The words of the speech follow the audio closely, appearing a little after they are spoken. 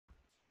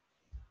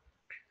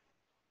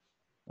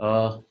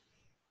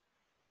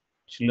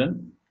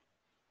Children,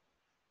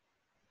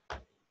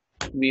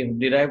 we have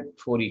derived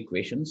 4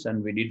 equations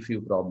and we did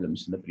few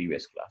problems in the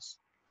previous class.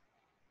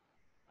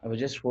 I was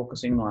just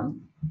focusing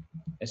on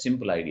a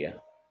simple idea.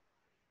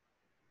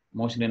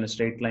 Motion in a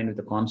straight line with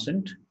a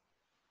constant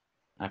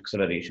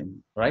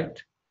acceleration, right?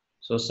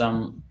 So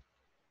some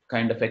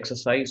kind of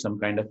exercise, some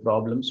kind of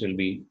problems we'll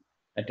be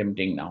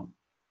attempting now.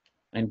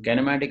 And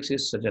kinematics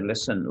is such a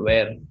lesson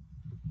where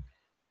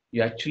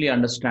you actually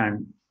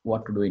understand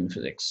what to do in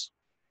physics.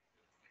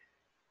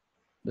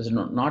 There's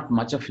not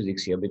much of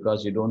physics here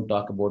because you don't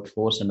talk about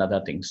force and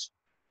other things.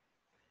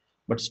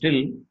 But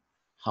still,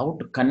 how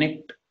to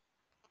connect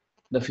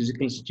the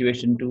physical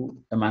situation to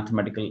a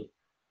mathematical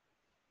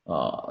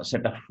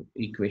set of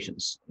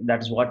equations.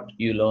 That is what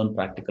you learn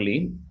practically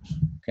in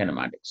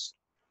kinematics.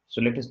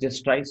 So let us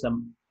just try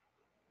some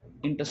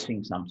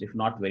interesting sums, if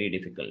not very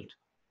difficult.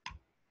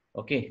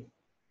 Okay.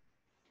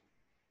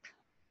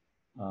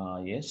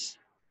 Yes.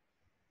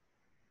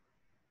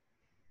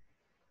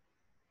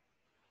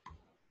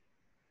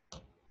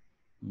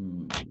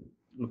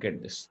 Look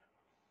at this.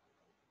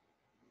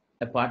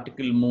 A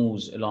particle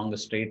moves along a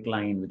straight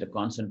line with a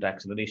constant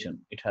acceleration.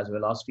 It has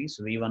velocities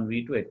v1,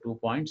 v2 at 2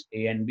 points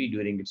A and B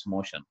during its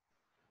motion.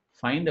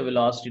 Find the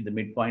velocity at the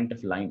midpoint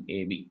of line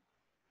AB.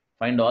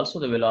 Find also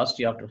the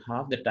velocity after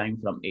half the time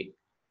from A.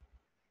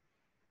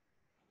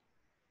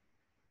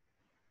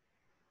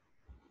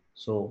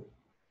 So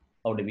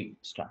how do we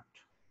start?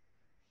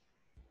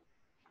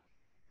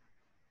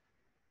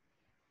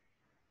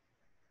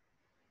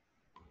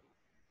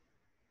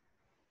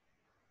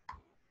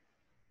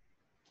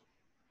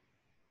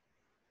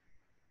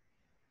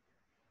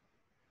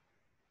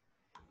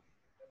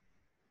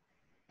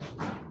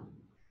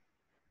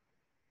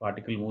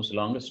 Particle moves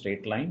along a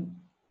straight line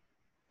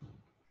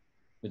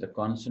with a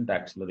constant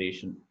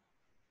acceleration.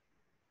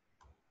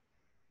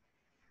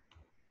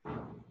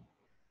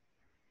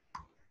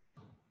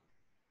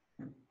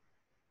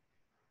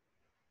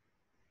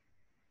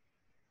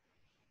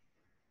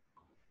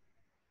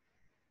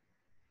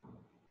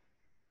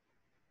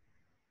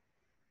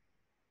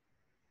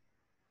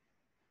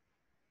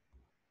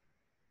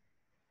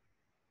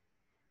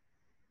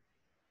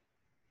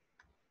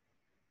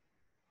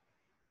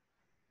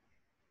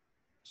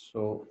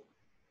 So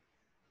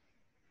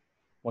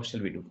what shall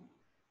we do?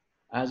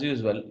 As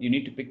usual, you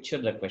need to picture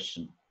the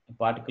question. A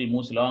particle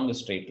moves along a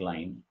straight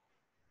line,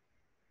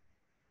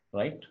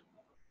 right?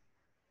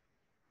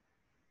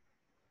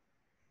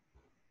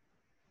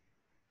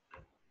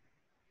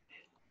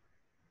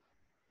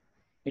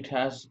 It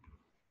has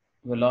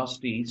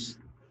velocities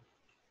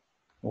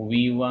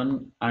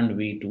v1 and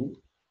v2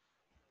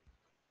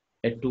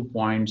 at 2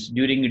 points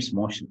during its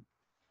motion.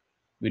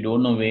 We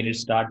don't know where it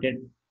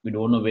started. We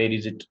don't know where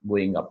is it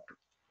going up to.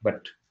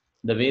 But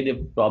the way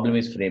the problem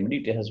is framed,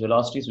 it has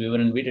velocities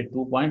v1 and v2 at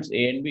 2 points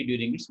A and B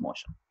during its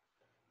motion.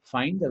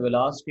 Find the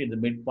velocity at the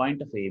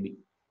midpoint of AB.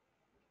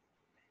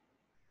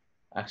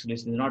 Actually,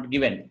 it's not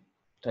given.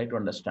 Try to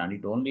understand.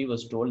 It only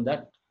was told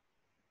that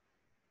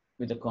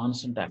with a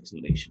constant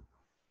acceleration.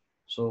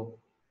 So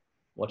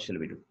what shall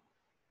we do?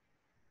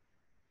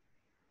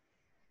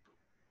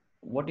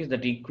 What is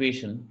that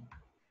equation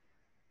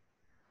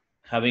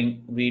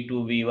having v2,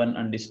 v1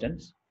 and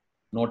distance?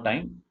 No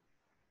time?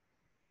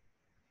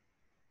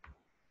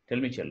 Tell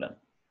me, children.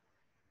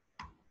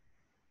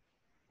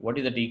 What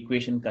is that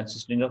equation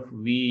consisting of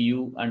v,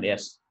 u and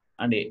s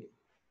and a?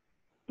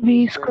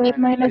 V square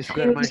minus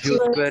u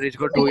square is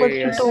equal to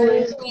as.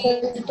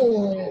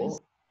 So,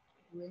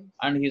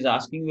 and he's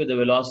asking you the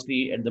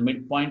velocity at the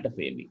midpoint of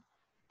AB.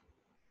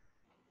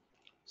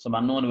 Some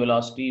unknown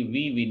velocity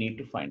v we need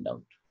to find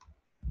out.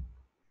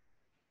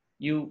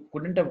 You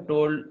couldn't have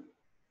told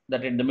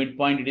that at the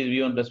midpoint it is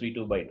v1 plus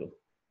v2 by 2.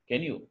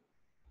 Can you?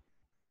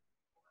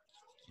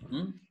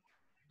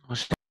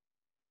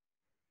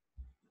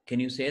 Can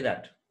you say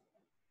that?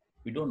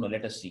 We don't know.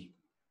 Let us see.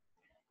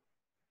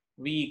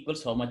 V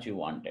equals how much you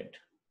wanted.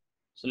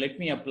 So let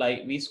me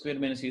apply v square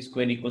minus v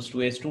square equals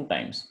 2s 2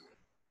 times.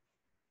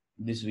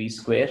 This v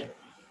square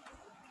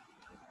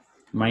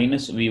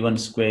minus v1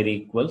 square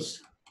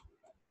equals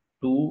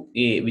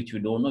 2a, which we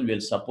don't know.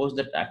 We'll suppose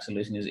that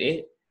acceleration is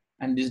a,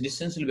 and this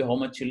distance will be how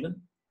much, children?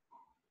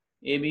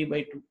 AB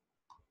by 2.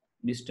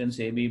 Distance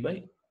AB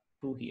by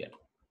 2 here.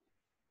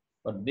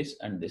 But this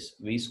and this,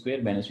 v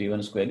square minus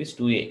v1 square is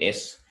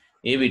 2as.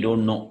 A we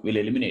don't know. We'll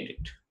eliminate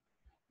it.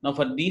 Now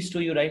for these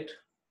two, you write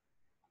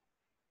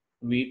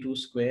v2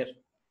 square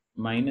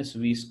minus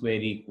v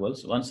square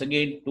equals, once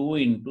again, 2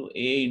 into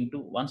a into,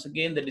 once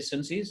again the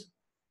distance is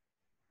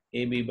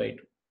AB by 2.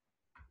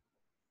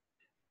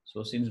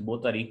 So since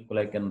both are equal,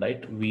 I can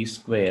write v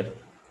square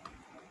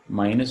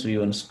minus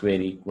v1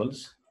 square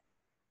equals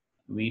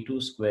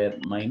v2 square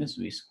minus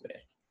v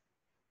square.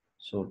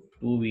 So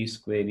 2v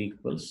square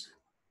equals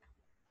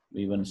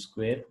v1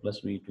 square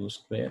plus v2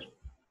 square.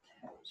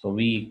 So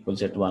v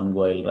equals at 1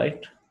 go, I'll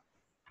write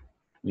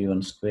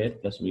v1 square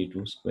plus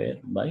v2 square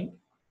by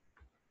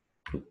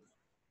 2.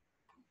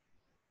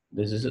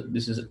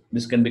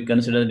 This can be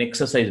considered an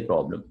exercise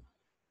problem.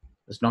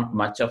 There's not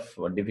much of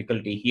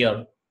difficulty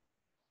here.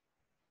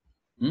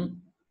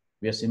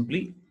 We are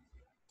simply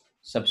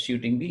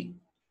substituting the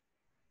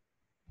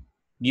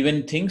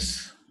given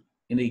things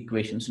in the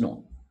equations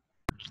known.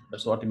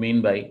 That's what I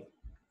mean by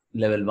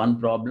level 1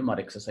 problem or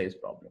exercise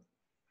problem.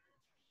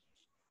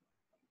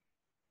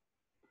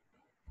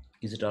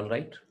 Is it all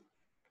right?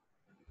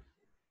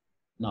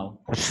 Now,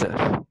 Yes, sir.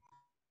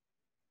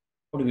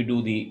 how do we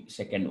do the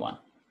second one?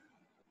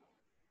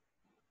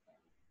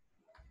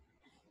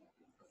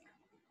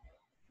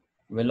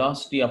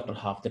 Velocity after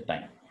half the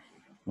time.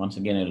 Once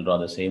again, I'll draw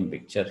the same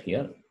picture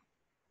here.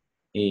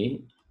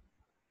 A,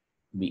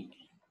 B.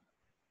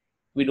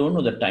 We don't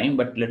know the time,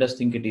 but let us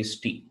think it is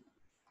t.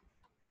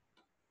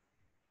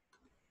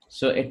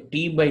 So at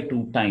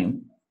t/2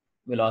 time,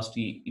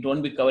 velocity, it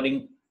won't be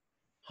covering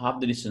half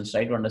the distance.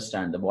 Try to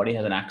understand. The body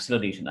has an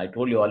acceleration. I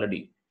told you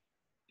already,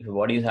 if a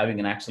body is having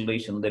an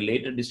acceleration, the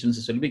later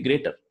distances will be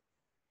greater.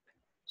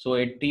 So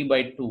at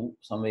t/2,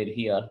 somewhere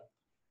here,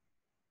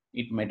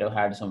 it might have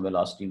had some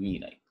velocity v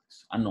like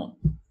this, unknown.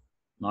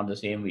 Not the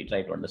same we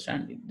try to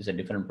understand. It is a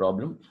different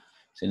problem.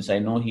 Since I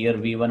know here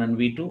v1 and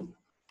v2,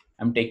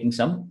 I'm taking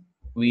some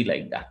v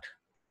like that.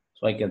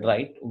 So I can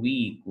write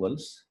v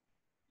equals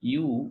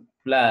u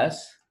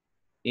plus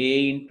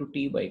a into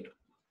t/2.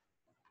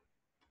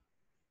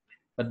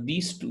 But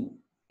these two,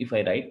 if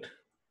I write,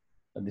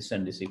 this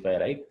and this, if I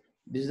write,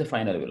 this is the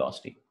final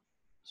velocity.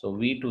 So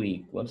v2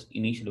 equals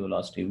initial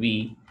velocity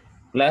v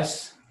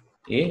plus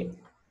a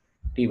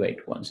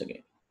t/2 once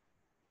again.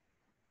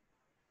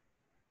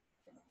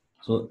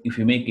 So if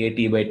you make a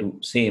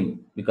t/2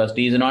 same, because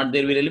t is not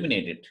there, we'll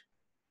eliminate it.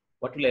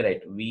 What will I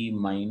write? V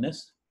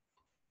minus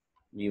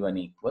v1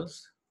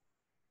 equals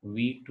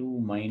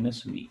v2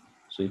 minus v.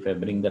 So if I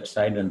bring that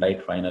side and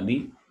write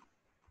finally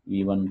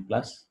v1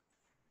 plus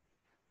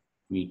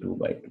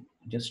v2/2.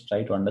 Just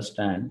try to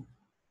understand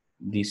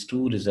these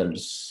two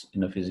results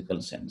in a physical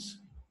sense.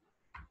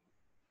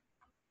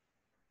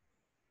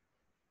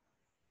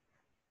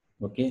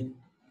 Okay.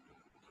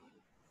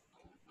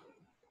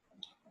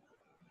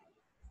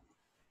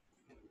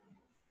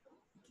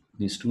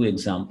 These two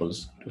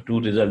examples,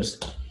 two results,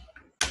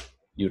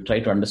 you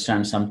try to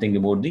understand something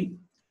about the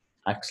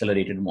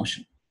accelerated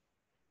motion.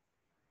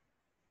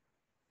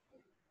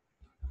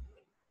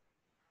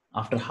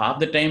 After half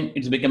the time,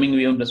 it's becoming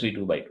v1 plus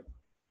v2/2,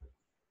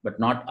 but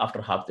not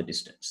after half the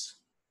distance.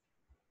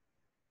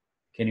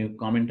 Can you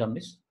comment on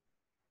this?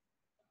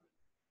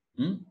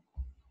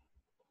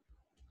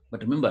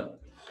 But remember,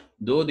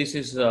 though this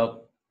is a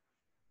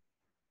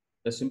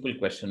simple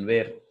question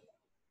where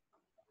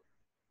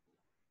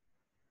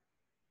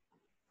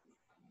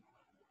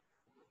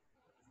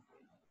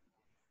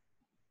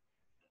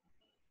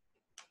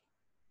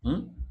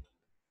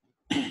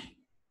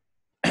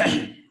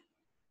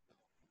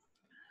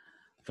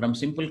from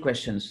simple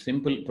questions,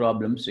 simple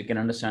problems, we can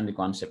understand the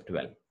concept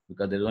well,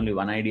 because there's only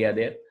one idea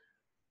there.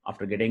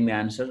 After getting the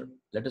answer,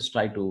 let us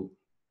try to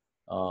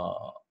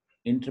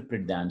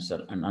interpret the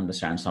answer and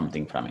understand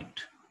something from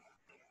it.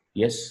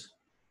 Yes?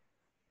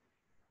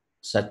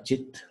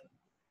 Sachit,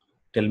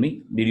 tell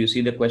me, did you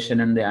see the question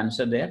and the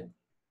answer there?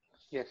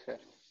 Yes, sir.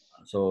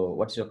 So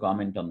what's your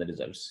comment on the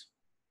results?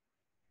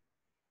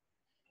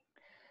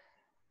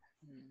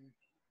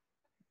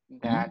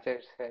 The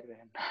answers are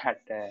not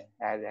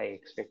as I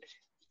expected.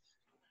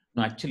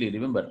 No, actually,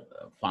 remember,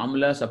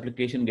 formulas,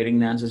 application, getting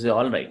the answers is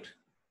all right.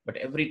 But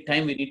every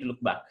time we need to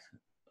look back.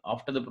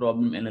 After the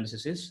problem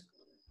analysis is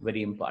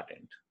very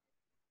important.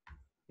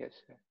 Yes,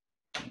 sir.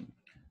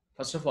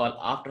 First of all,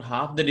 after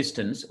half the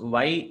distance,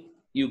 why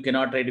you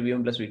cannot write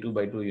v1 plus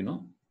v2/2, you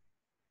know?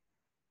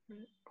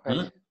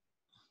 Well,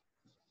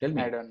 Tell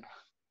me. I don't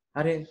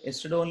know.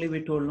 Yesterday only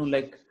we told, no,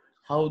 like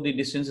how the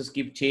distances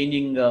keep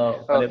changing.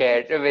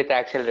 Okay, with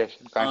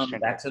acceleration,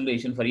 constant.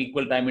 Acceleration for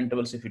equal time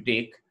intervals, if you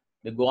take,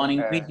 they go on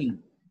increasing,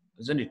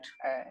 isn't it?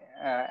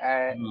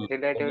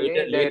 Relatively,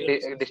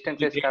 the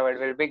distances covered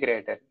will be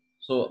greater.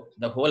 So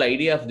the whole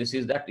idea of this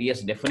is that,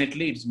 yes,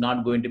 definitely it's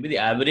not going to be the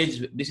average.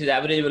 This is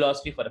average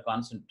velocity for a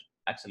constant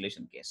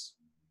acceleration case.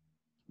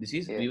 This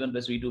is v1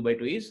 plus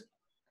v2/2 is,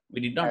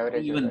 we did not do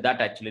even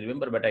that actually,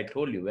 remember, but I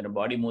told you when a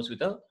body moves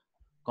with a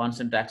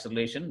constant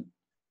acceleration,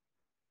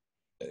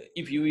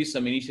 if u is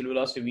some initial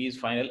velocity, v is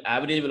final,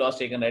 average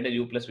velocity I can write as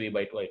u plus v/2,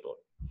 I told.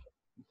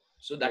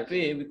 So that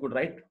way we could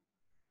write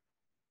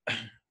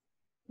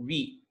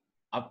v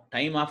up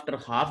time after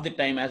half the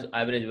time as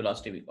average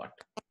velocity we got.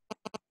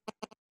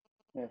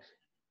 Yes.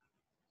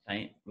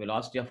 Time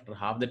velocity after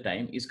half the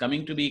time is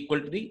coming to be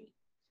equal to the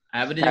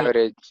average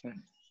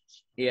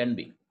A and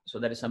B. So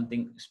that is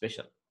something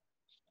special.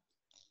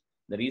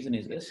 The reason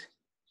is this,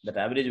 that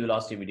average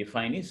velocity we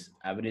define is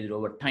average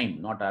over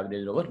time, not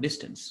average over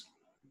distance.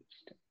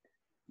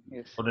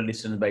 Yes. Total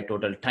distance by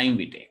total time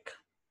we take.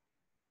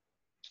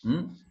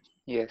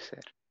 Yes,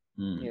 sir.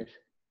 Yes.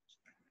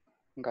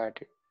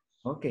 Got it.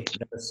 Okay,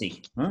 let us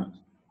see.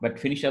 But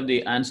finish up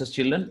the answers,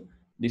 children.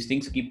 These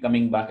things keep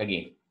coming back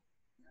again.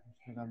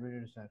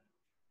 Completed, sir.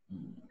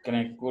 Can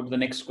I go to the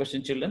next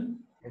question,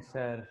 children? Yes,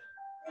 sir.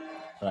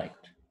 Right.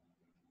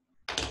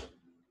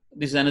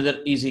 this is another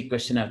easy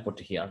question I've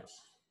put here.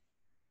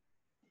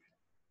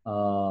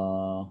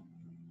 Pavani,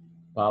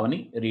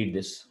 read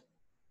this.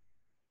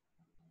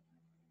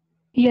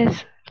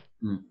 Yes.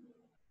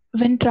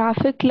 When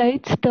traffic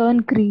lights turn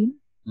green,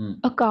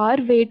 a car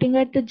waiting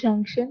at the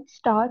junction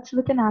starts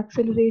with an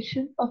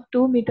acceleration of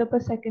 2 meters per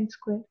second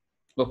square.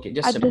 Okay,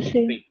 just a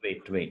minute.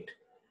 Wait.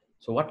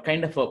 So what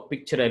kind of a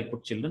picture I'll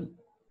put, children?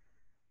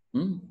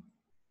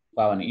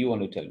 Pavani, you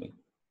want to tell me.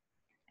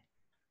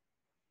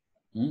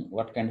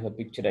 What kind of a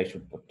picture I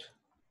should put?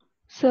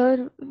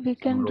 Sir, we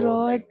can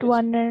draw at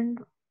one end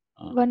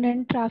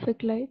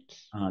traffic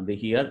lights.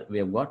 Here we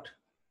have got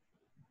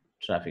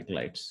traffic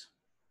lights.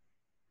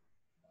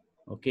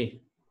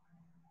 Okay.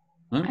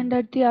 And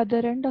at the other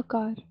end, a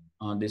car.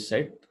 On this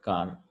side,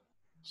 car.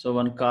 So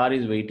one car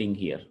is waiting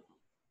here.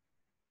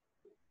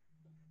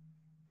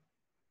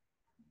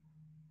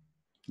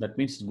 That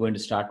means it's going to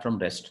start from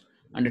rest.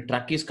 And the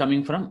truck is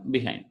coming from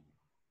behind.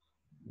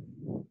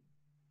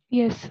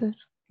 Yes, sir.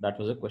 That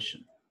was a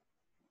question.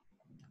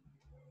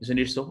 Isn't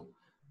it so?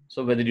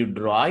 So whether you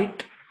draw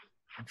it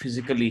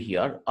physically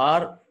here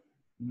or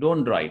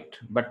don't draw it,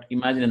 but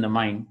imagine in the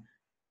mind,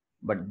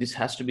 but this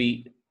has to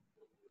be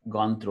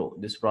gone through.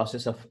 This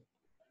process of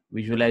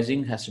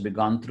visualizing has to be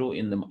gone through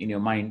in your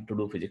mind to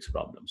do physics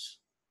problems.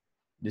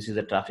 This is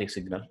a traffic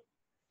signal.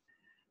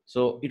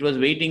 So it was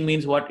waiting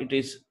means what? It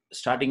is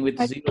starting with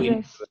 0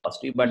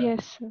 velocity, but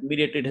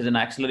immediately it has an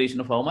acceleration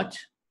of how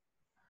much?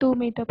 2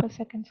 meters per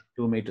second.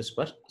 2 meters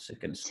per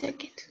second.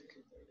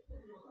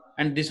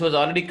 And this was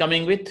already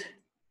coming with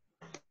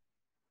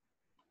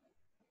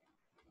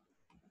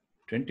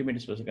 20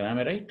 meters per second. Am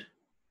I right?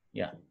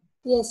 Yeah.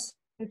 Yes.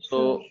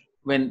 So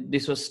when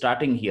this was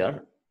starting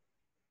here,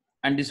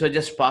 and this was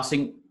just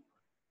passing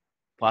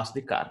past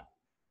the car.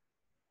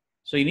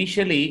 So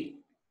initially,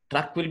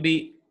 truck will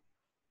be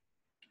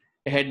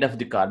ahead of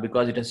the car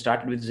because it has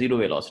started with 0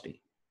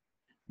 velocity,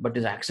 but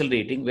is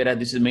accelerating, whereas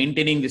this is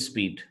maintaining the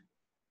speed.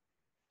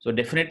 So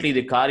definitely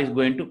the car is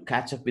going to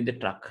catch up with the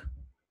truck.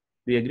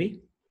 Do you agree?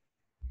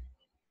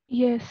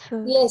 Yes,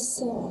 sir. Yes,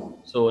 sir.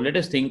 So let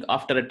us think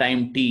after a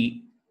time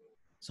t,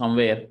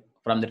 somewhere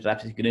from the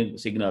traffic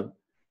signal,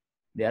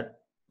 they are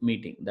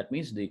meeting. That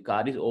means the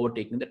car is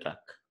overtaking the truck.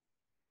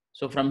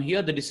 So from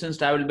here, the distance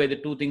traveled by the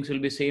two things will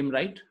be same,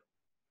 right?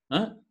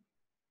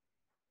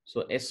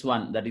 So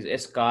S1, that is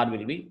S car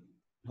will be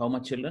how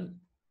much, children?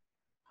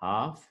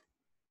 Half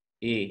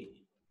A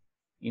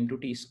into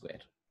T square.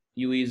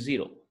 U is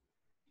 0.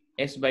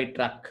 S by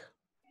truck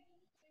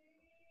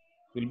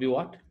will be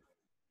what?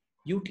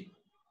 UT.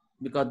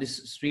 Because this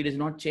speed is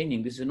not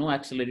changing. This is no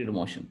accelerated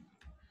motion.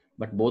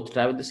 But both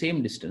travel the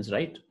same distance,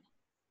 right?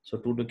 So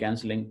 2 to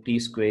cancelling, T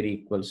square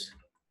equals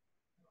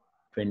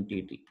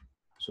 20T.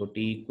 So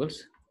T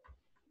equals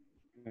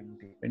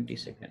 20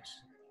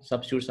 seconds.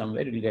 Substitute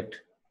somewhere, you will get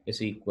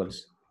S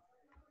equals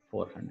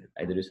 400.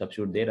 Either you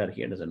substitute there or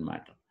here, doesn't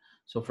matter.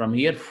 So from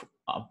here,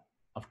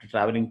 after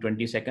traveling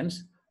 20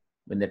 seconds,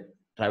 when the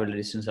travel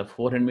distance of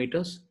 400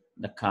 meters,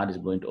 the car is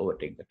going to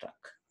overtake the truck.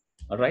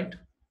 All right?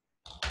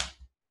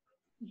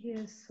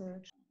 Yes,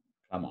 sir.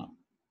 Come on.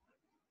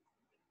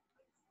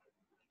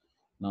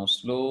 Now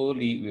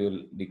slowly we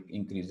will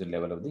increase the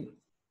level of the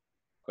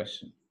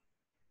question.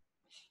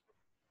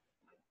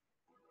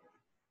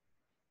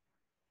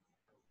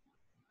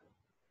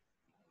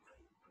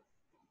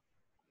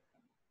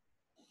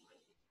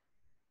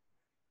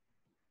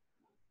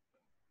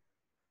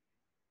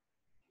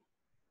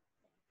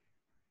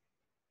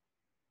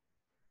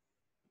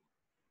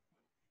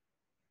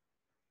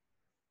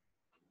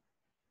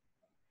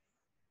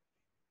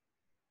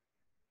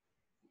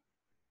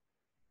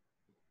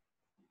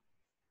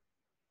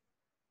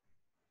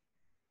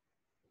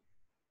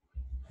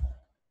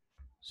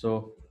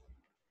 So,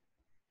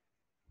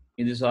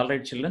 is this all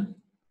right, children?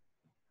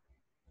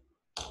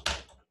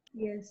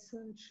 Yes,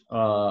 sir.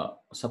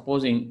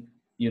 Supposing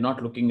you're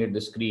not looking at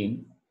the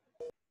screen,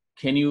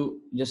 can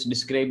you just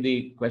describe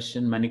the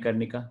question,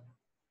 Manikarnika,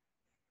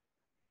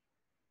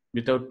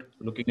 without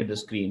looking at the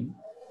screen?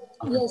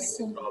 Yes,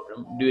 sir.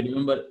 Problem. Do you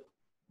remember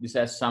this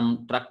as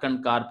some truck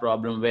and car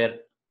problem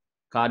where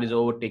car is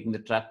overtaking the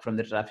truck from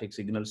the traffic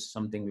signals,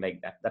 something like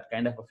that? That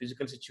kind of a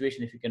physical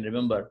situation, if you can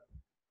remember,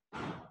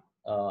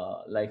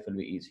 life will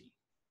be easy.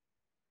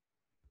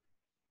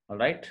 All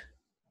right?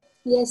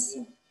 Yes,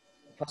 sir.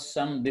 First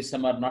some, this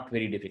some are not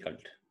very difficult,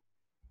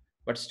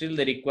 but still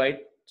they require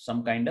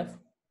some kind of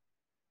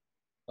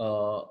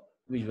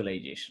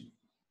visualization,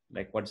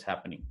 like what's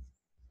happening.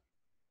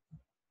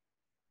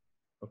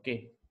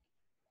 Okay.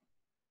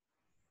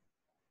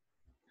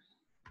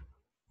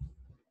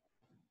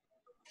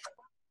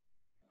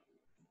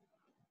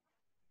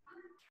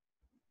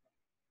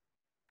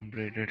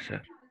 Completed,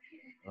 sir.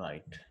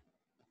 Right.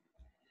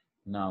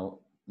 Now,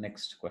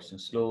 next question.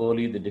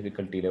 Slowly the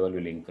difficulty level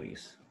will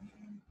increase.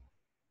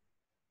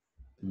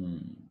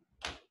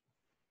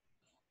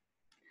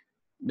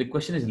 The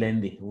question is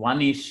lengthy.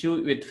 One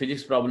issue with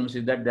physics problems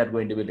is that they're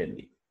going to be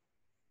lengthy.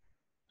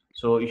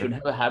 So you should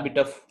have a habit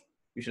of,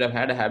 you should have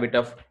had a habit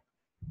of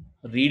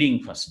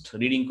reading first.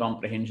 Reading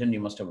comprehension,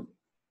 you must have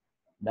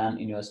done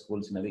in your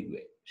schools in a big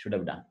way. Should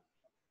have done.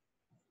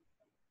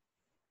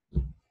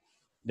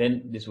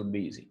 Then this would be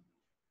easy.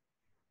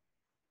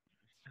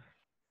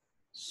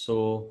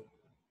 So,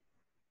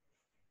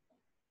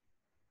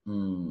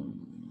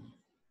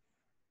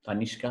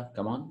 Tanishka,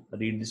 come on,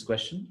 read this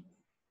question.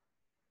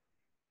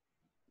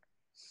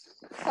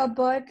 A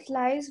bird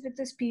flies with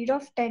a speed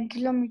of 10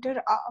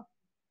 km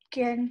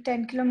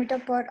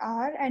per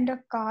hour and a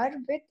car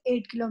with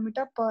 8 km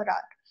per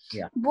hour.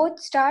 Yeah. Both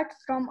start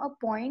from a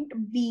point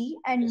B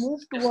and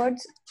move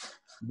towards...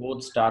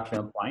 Both start from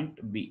a point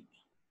B.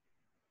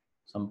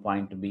 Some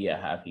point B I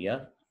have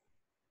here.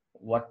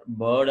 What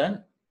bird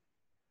and?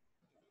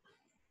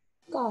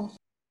 Car.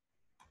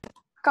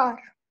 Car.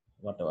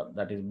 Whatever.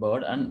 That is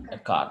bird and a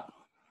car.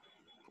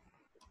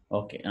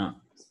 Okay.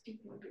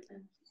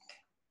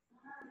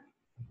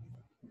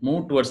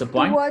 Move towards the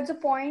point. Towards a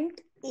point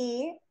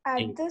A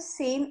at the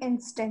same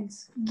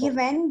instance.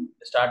 Given.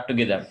 Start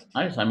together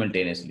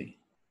simultaneously.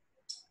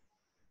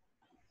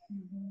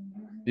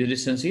 The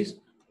distance is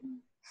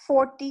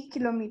 40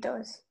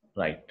 kilometers.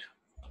 right.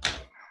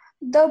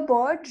 The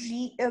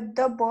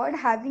bird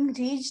having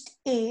reached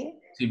A.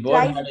 See,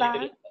 bird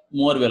had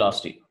more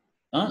velocity.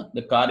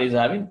 The car is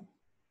having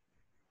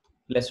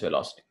less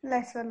velocity.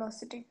 Less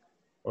velocity.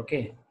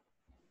 Okay.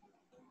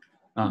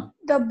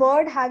 The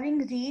bird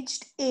having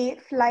reached A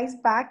flies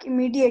back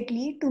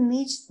immediately to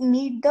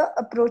meet the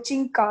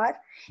approaching car.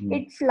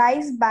 It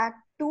flies back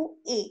to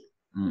A.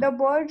 The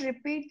bird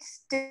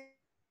repeats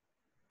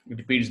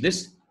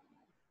this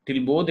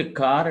till both the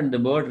car and the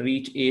bird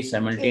reach A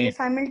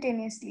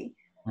simultaneously.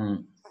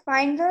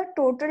 Find the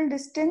total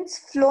distance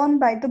flown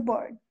by the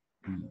bird.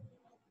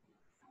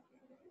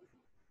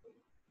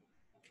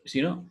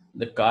 So,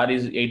 the car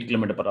is 8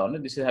 km per hour.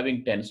 This is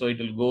having 10. So, it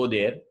will go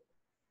there,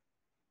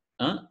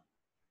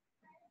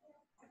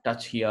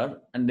 touch here,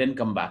 and then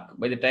come back.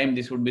 By the time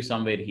this would be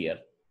somewhere here.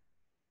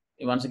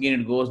 Once again,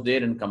 it goes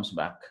there and comes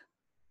back.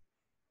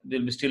 It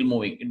will be still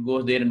moving. It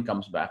goes there and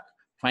comes back.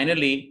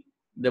 Finally,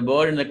 the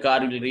bird and the car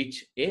will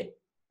reach A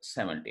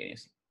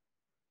simultaneously.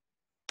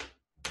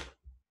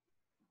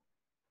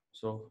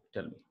 So,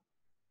 tell me.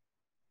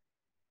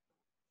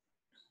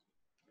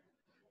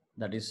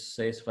 That is,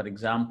 says, for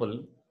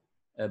example,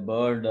 a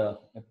bird, a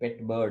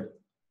pet bird,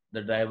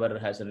 the driver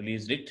has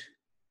released it.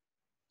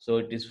 So,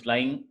 it is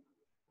flying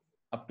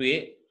up to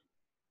A,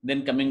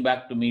 then coming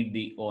back to meet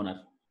the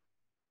owner.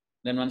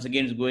 Then once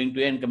again, it's going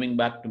to A and coming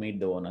back to meet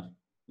the owner.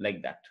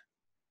 Like that.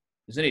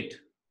 Isn't it?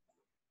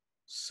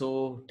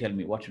 So, tell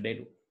me, what should I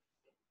do?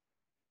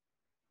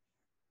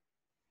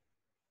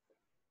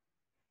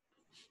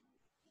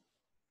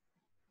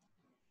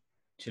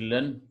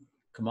 Children,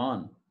 come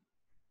on.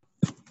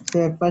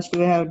 So first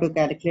we have to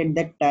calculate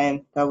the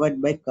time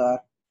covered by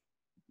car.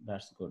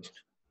 That's good.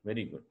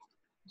 Very good.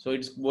 So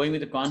it's going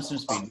with a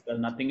constant speed because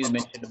nothing is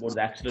mentioned about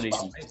the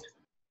acceleration, right?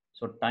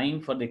 So time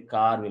for the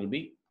car will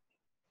be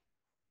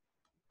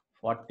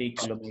 40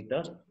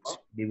 kilometer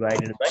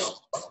divided by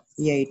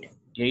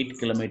 8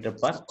 kilometer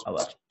per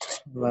hour.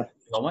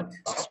 How much?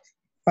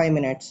 5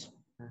 minutes.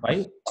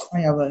 5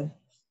 hours.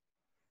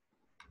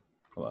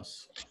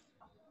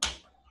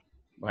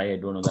 Why I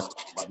don't know that.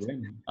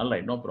 All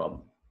right, no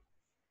problem.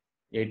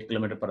 8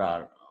 kilometer per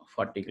hour,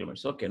 40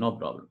 kilometers. Okay, no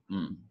problem.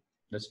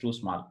 That's too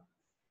small.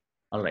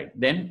 All right,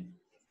 then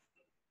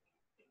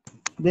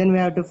we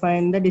have to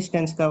find the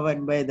distance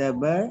covered by the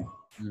bird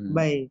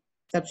by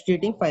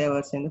substituting 5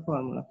 hours in the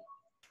formula.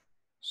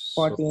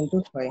 40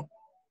 into 5.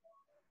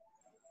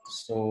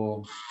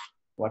 So,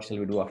 what shall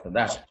we do after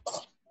that?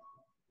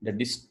 The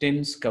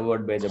distance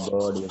covered by the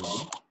bird will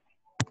be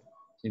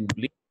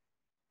simply,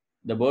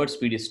 the bird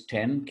speed is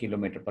 10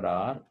 kilometer per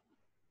hour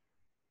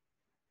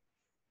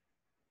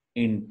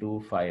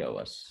into 5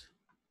 hours.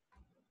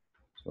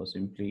 So,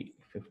 simply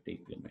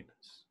 50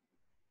 kilometers.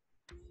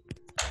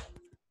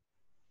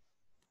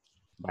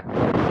 But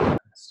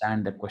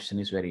understand the question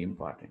is very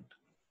important.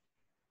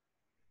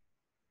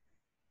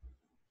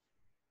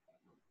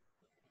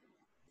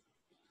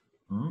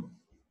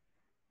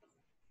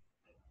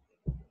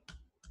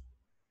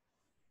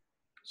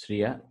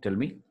 Shreya, tell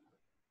me.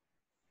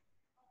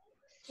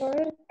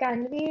 Sir,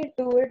 can we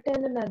do it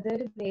in another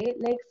way,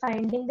 like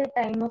finding the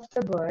time of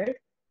the bird,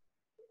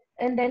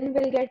 and then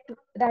we'll get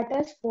that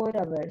as 4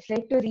 hours,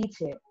 like to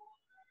reach it.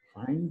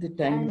 Find the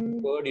time of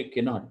the bird, you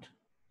cannot.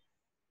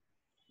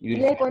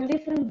 Like only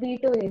from B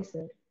to A,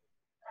 sir.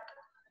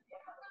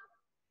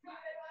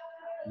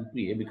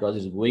 Because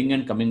it's going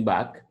and coming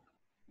back,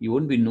 you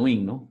won't be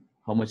knowing, no,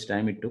 how much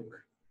time it took.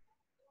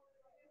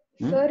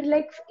 Sir,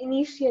 like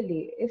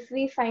initially, if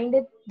we find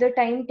it, the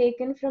time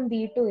taken from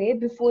B to A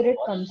before it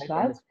comes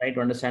back. Try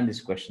to understand this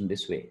question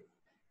this way.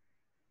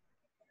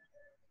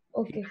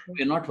 Okay, sir.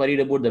 We are not worried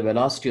about the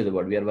velocity of the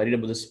bird. We are worried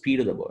about the speed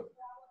of the bird.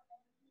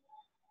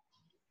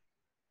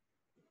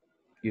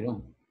 You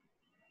know,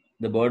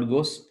 the bird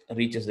goes,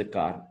 reaches the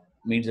car,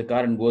 meets the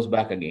car and goes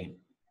back again.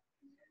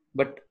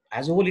 But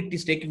as a whole, it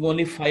is taking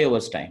only 5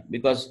 hours time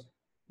because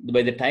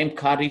by the time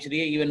car reaches A,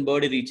 even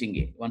bird is reaching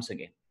A once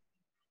again.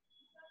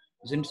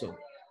 Isn't so?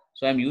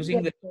 So I'm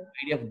using Yes, the sir.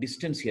 idea of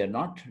distance here,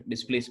 not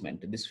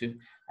displacement.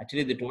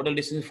 Actually the total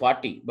distance is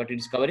 40, but it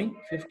is covering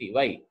 50.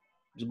 Why?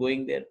 It's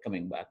going there,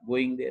 coming back,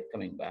 going there,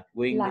 coming back,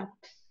 going there,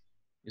 Laps.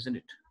 isn't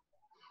it?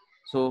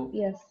 So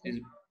Yes, sir.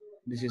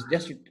 this is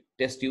just to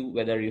test you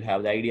whether you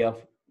have the idea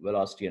of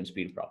velocity and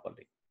speed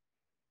properly.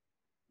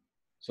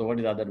 So what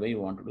is the other way you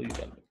want to do? You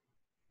tell me.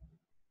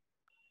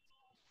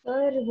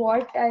 Sir,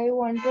 what I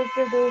wanted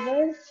to do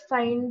was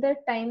find the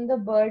time the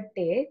bird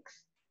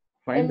takes.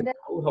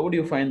 How do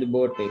you find the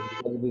bird take?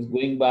 Because it is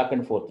going back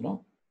and forth,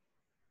 no?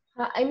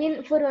 I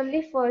mean, for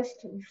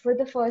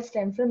the first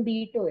time from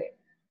B to A.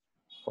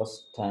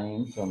 First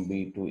time from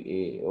B to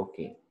A,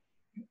 okay.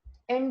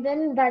 And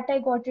then that I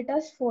got it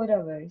as 4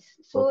 hours.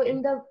 So Okay.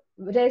 in the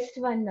rest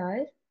 1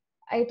 hour,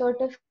 I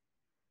thought of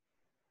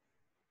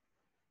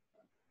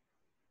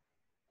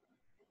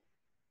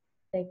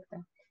like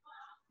that.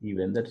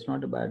 Even that's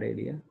not a bad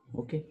idea.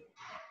 Okay.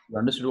 You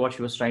understood what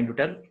she was trying to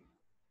tell?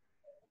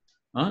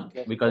 Huh?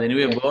 Yes, Because sir.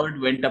 anyway, Yes. bird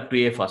went up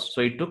to A first.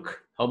 So it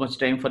took how much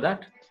time for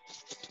that?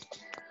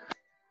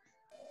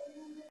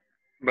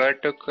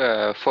 Bird took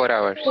 4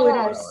 hours. 4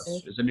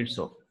 hours. Isn't it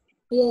so?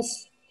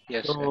 Yes.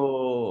 Yes, sir.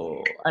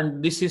 So,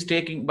 and this is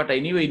taking, but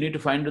anyway, you need to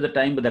find the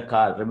time with the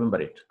car.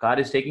 Remember it. Car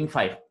is taking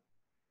 5,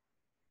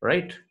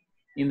 right?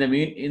 In the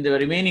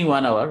remaining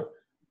 1 hour,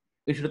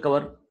 we should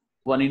cover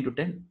 1 into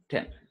 10,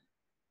 10.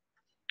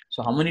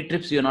 So how many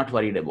trips you're not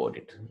worried about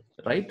it,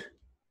 right?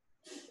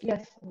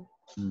 Yes, sir.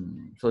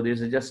 So this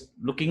is just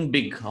looking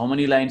big. How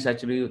many lines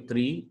actually?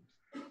 3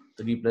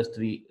 plus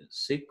 3,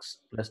 6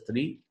 plus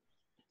 3,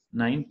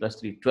 9 plus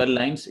 3, 12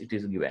 lines it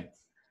is given.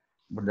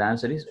 But the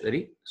answer is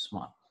very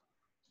small.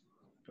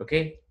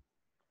 Okay.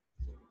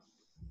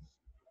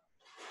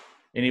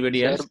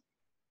 Anybody Sir, else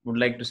would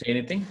like to say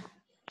anything?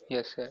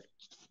 yes, sir.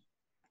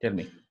 Tell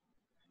me.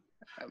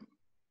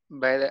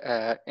 By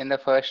the in the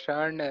first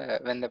round,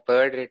 when the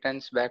bird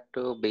returns back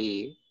to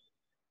B,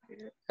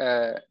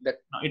 Bird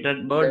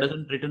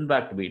doesn't return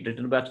back to B. It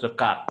returns back to the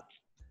car,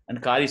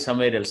 and car is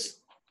somewhere else.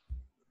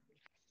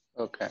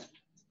 Okay.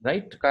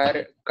 Right.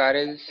 Car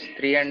is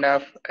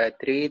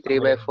 3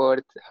 by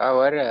 4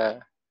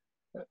 hour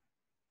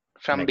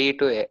from Right. B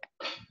to A.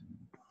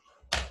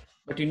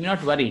 But you need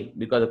not worry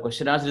because the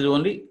question asked is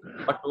only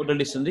what total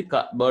distance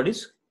the bird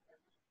is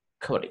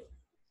covering.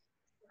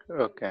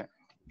 Okay.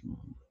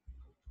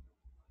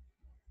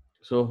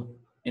 So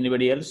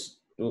anybody else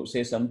to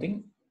say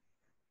something?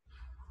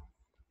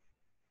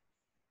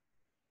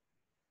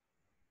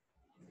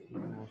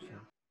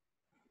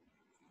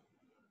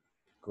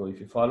 So if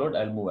you followed,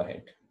 I'll move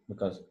ahead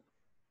because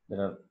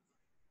there are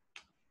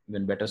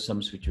even better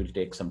sums which will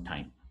take some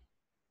time.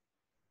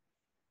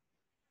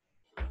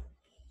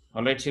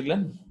 All right,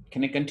 children,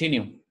 can I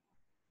continue?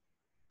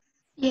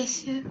 Yes,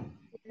 sir.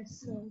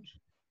 Yes, sir.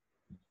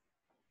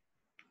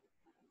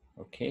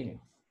 Okay.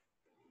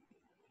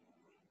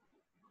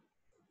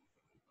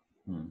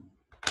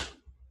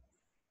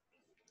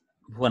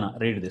 Bhuvana,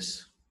 read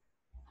this.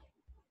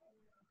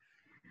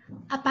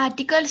 A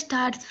particle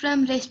starts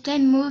from rest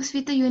and moves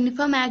with a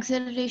uniform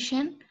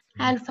acceleration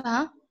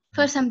alpha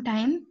for some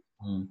time,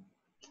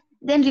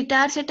 then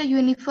retards at a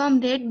uniform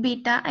rate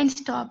beta and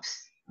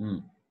stops.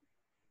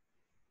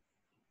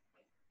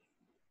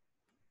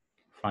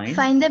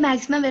 Find the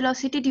maximum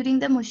velocity during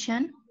the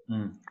motion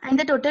and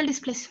the total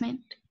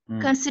displacement,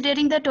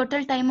 considering the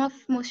total time of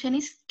motion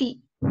is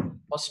t.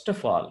 First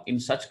of all, in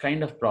such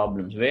kind of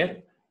problems where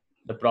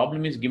the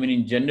problem is given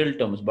in general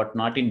terms but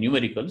not in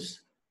numericals,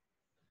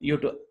 you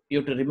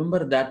have to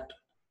remember that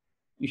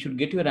you should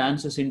get your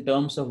answers in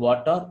terms of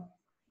what are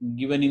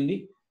given in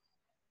the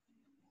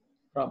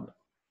problem.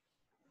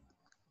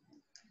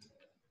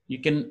 You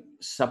can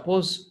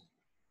suppose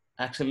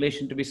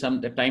acceleration to be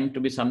the time to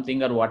be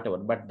something or whatever,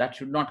 but that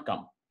should not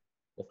come.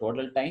 The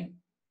total time,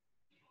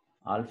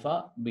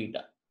 alpha,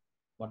 beta.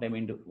 What I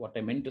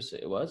meant to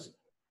say was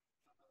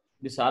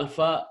this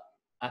alpha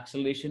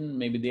acceleration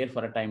may be there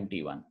for a time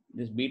t1.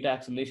 This beta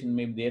acceleration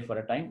may be there for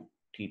a time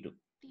t2.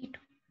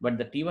 But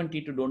the t1,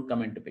 t2 don't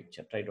come into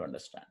picture. Try to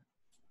understand.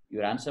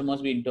 Your answer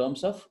must be in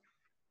terms of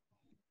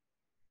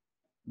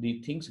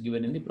the things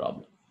given in the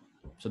problem.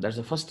 So that's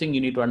the first thing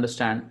you need to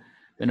understand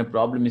when a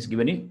problem is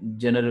given in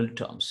general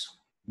terms.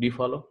 Do you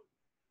follow?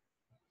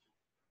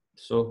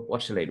 So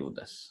what shall I do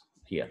this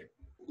here?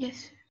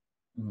 Yes.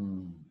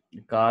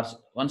 The cars,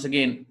 once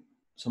again,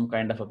 some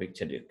kind of a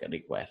picture you can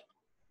require.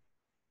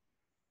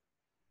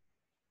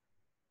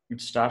 It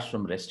starts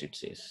from rest, it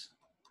says.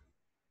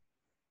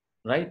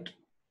 Right?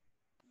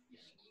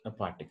 A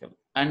particle.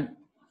 And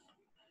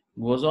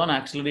goes on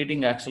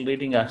accelerating,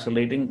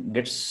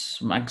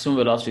 gets maximum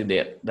velocity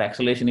there. The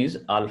acceleration is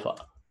alpha.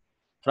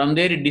 From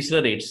there, it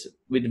decelerates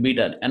with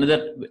beta,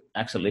 another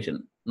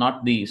acceleration,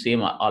 not the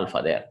same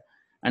alpha there.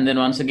 And then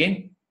once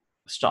again,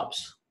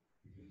 stops.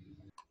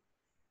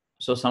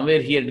 So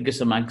somewhere here, it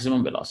gets a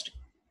maximum velocity.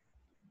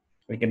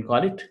 We can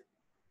call it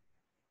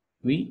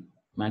V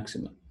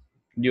maximum.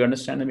 Do you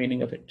understand the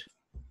meaning of it?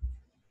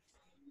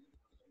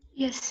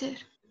 Yes, sir.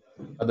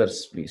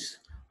 Others, please.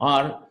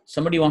 Or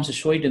somebody wants to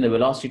show it in the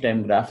velocity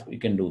time graph, you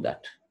can do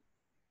that.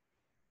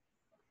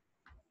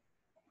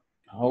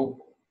 how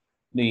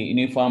the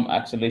uniform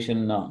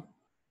acceleration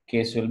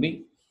case will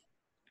be?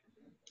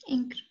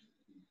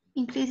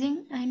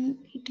 Increasing and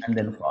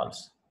then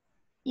falls.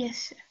 Yes,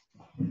 sir.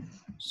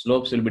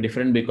 Slopes will be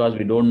different because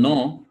we don't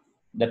know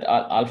that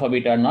alpha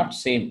beta are not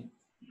same.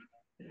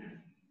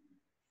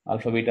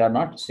 Alpha beta are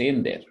not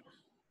same there.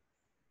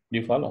 Do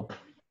you follow?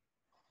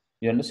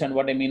 You understand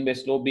what I mean by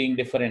slope being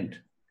different?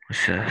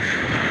 Sir.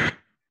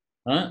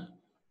 Huh?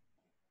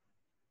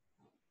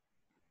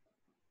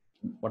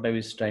 What I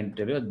was trying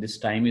to tell you, this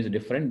time is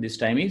different, this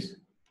time is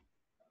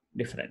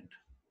different.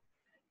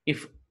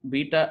 If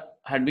beta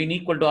had been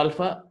equal to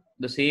alpha,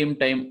 the same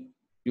time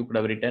you could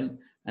have written,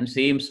 and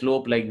same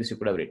slope like this you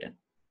could have written.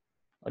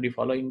 Are you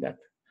following that,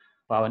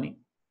 Pavani?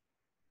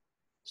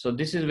 So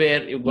this is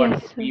where you got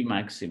Yes, P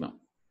maximum.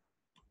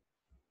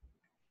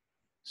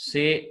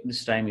 Say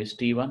this time is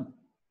T1,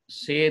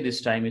 say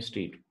this time is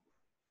T2.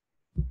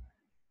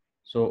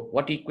 So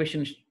what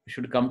equation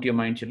should come to your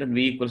mind, children?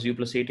 V equals U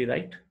plus AT,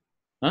 right?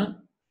 Huh?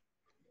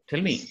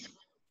 Tell me.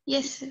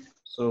 Yes, sir.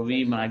 So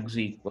V max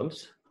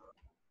equals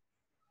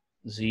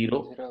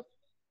 0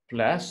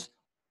 plus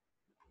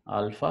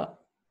alpha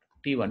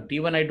T1.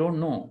 T1 I don't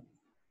know,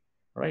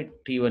 right?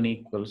 T1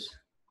 equals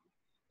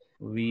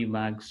V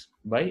max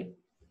by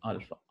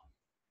alpha.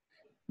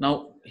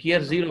 Now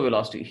here 0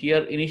 velocity,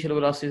 here initial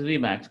velocity is V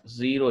max.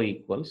 0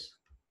 equals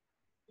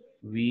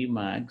V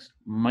max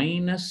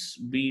minus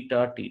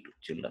beta T2,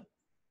 children.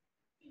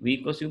 V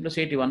equals U plus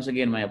AT, once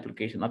again my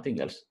application, nothing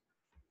else.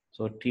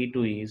 So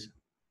T2 is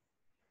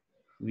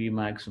V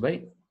max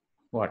by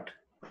what?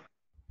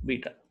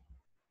 Beta.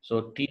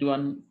 So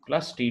T1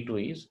 plus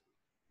T2 is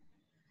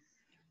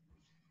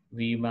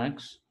V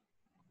max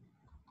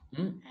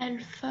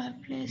Alpha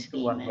plus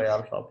V 1 by max.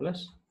 alpha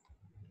plus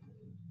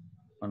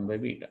 1 by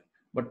beta.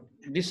 But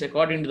this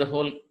according to the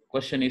whole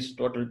question is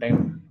total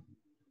time.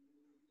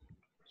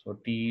 So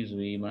T is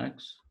V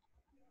max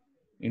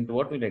into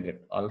what will I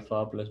get?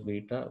 Alpha plus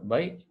beta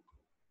by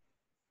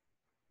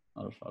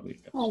alpha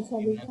beta. Alpha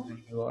beta.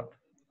 What?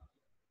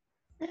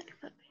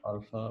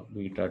 Alpha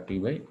beta T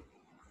by.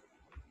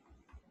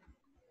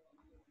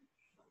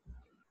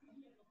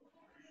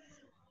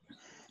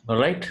 All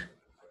right.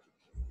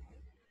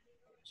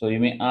 So you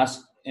may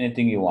ask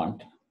anything you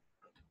want.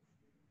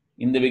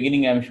 In the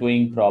beginning, I'm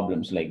showing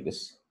problems like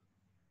this,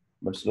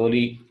 but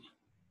slowly,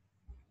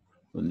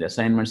 when the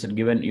assignments are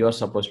given, you are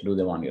supposed to do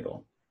them on your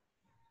own.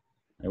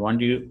 I want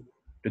you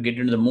to get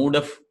into the mood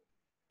of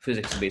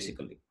physics,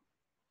 basically.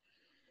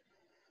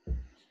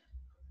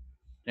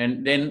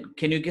 And then,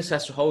 can you guess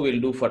as to how we'll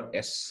do for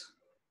S?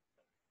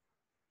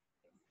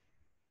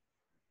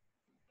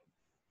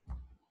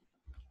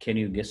 Can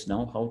you guess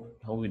now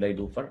how will I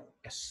do for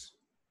S?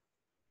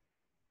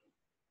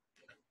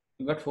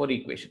 You got 4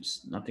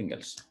 equations, nothing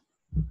else.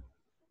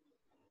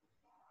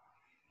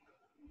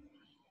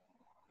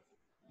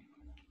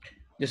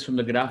 Just from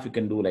the graph, you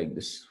can do like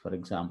this, for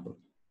example.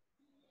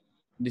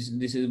 This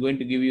is going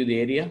to give you the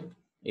area.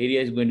 Area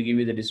is going to give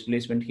you the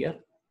displacement here,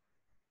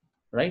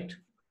 right?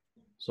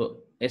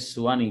 So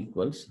S1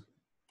 equals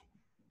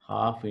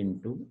half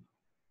into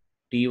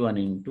T1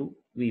 into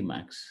V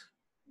max.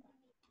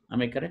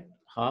 Am I correct?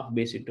 Half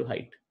base into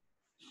height.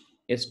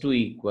 S2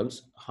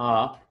 equals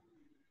half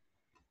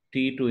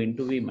T2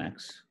 into V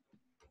max.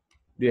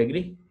 Do you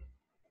agree?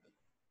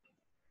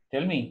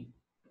 Tell me.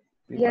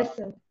 Yes,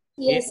 sir.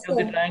 Yes, Area of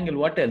the sir. triangle,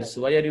 what else?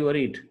 Why are you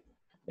worried?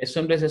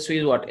 S1 plus S2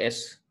 is what?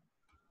 S.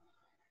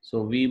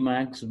 So V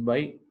max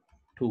by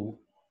 2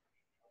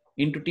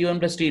 into T1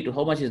 plus T2.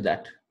 How much is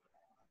that?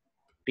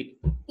 T.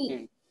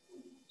 T.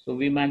 So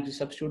V max is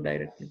substitute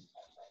directly.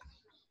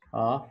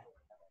 Half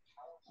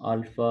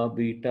alpha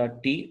beta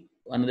T.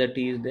 Another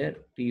T is there.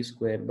 T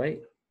square by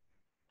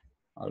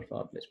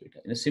alpha plus beta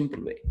in a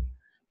simple way.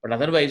 But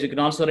otherwise, you can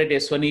also write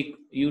S1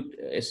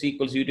 S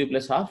equals U2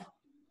 plus half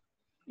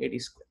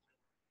AT square.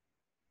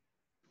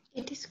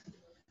 It is.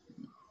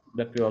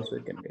 That way also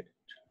you can get it.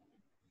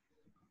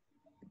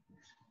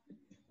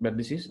 But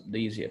this is the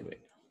easier way.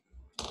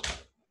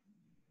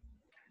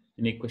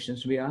 Any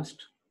questions to be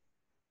asked?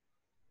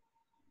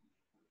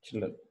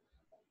 Children.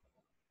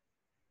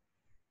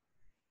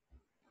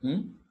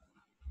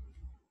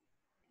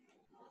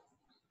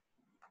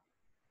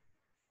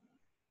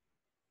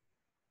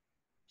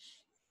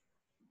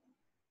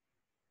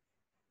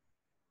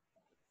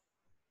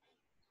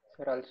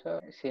 Sir,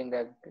 also seeing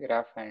the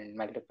graph and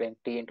multiplying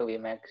T into V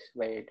max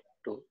by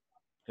 2.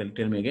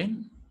 Tell me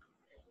again.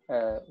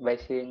 By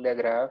seeing the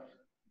graph,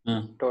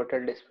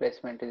 total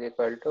displacement is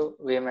equal to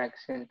V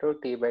max into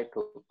T by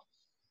 2.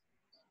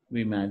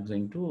 V max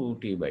into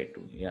T by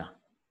 2. Yeah.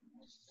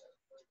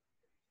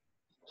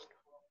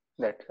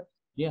 That's it.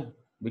 Yeah,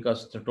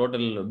 because the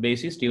total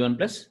base is T1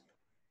 plus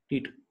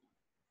T2.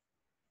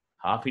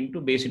 Half into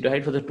base into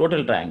height for the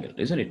total triangle,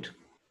 isn't it?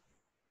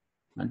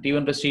 And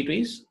T1 plus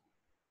T2 is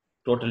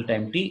total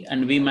time T,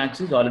 and V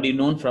max is already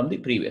known from the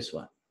previous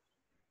one.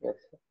 Yes,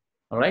 sir.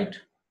 All right?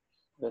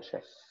 Yes,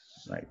 sir.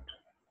 Right.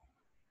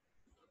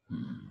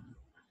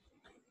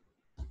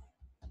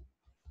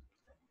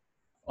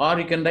 Or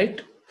you can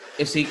write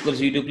S equals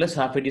U2 plus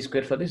half a t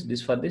square for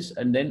this for this,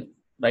 and then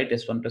write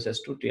S1 plus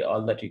S2,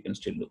 all that you can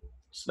still do.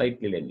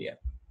 Slightly lengthier.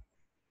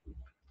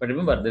 But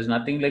remember, there's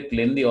nothing like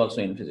lengthy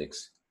also in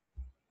physics.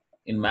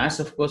 In maths,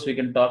 of course, we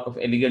can talk of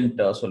elegant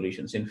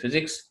solutions. In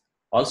physics,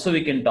 also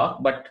we can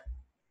talk, but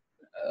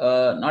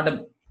not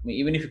a,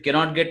 even if you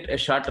cannot get a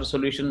shorter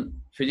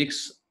solution,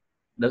 physics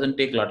doesn't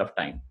take a lot of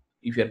time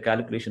if your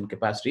calculation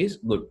capacity is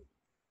good.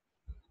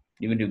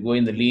 Even if you go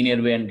in the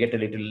linear way and get a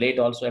little late,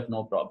 also I have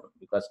no problem,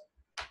 because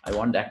I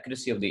want the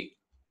accuracy of the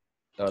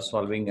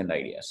solving and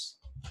ideas.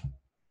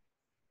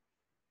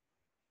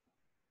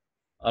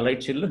 All right,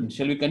 children,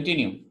 shall we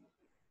continue?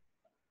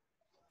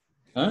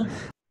 Huh?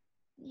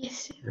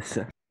 Yes, sir. Yes,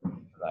 sir.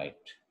 Right.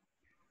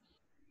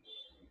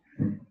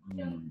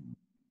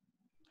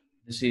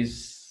 This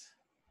is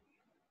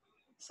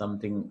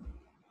something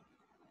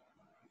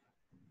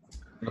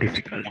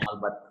Difficult. small,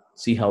 but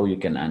see how you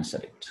can answer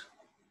it.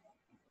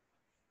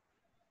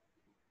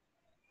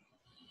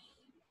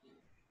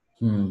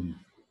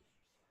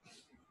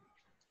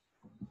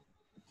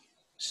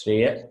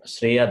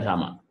 Shreya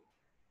Dhama.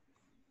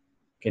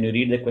 Can you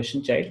read the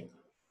question, child?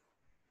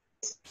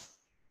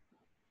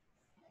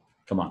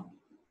 Come on.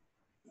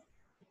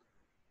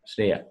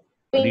 Shreya.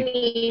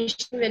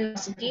 Initial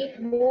velocity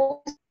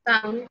moves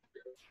down.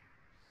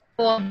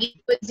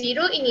 Body with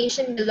zero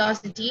initial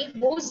velocity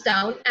moves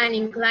down an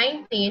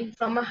inclined plane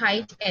from a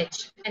height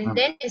h and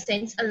then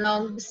ascends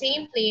along the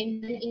same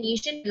plane with an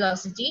initial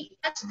velocity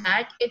such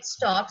that it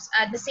stops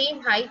at the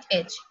same height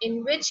h,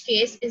 in which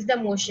case is the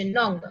motion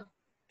longer.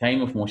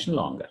 Time of motion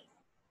longer.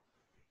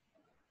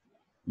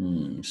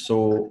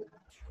 So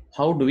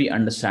how do we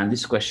understand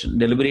this question?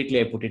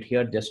 Deliberately I put it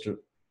here just to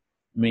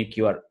make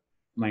your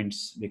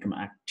minds become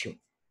active.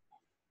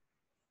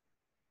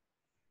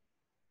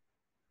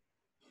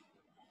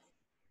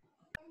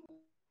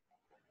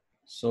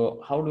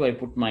 So how do I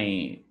put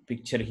my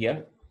picture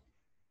here?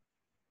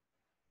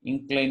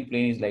 Inclined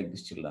plane is like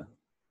this, children.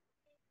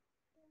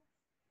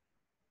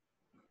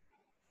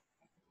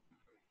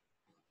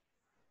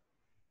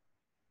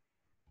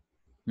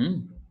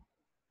 The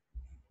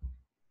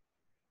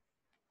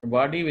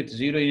body with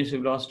zero initial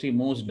velocity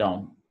moves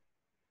down.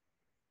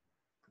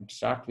 It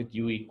starts with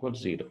u equals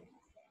 0.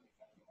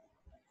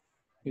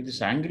 If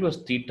this angle was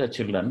theta,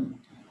 children,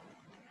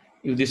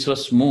 if this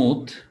was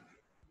smooth,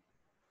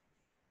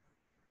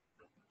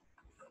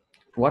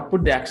 what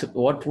would be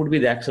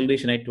the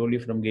acceleration I told you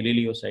from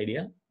Galileo's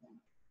idea?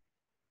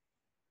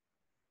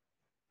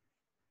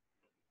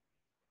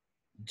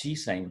 G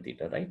sine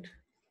theta, right?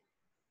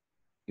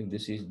 If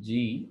this is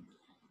G,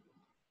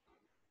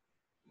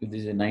 if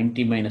this is a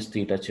 90 minus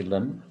theta,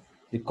 children,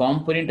 the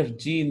component of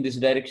G in this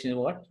direction is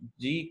what?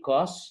 G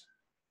cos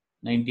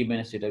 90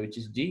 minus theta, which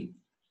is G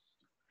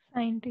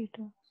Sine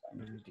theta.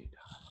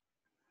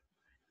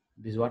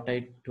 This is what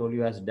I told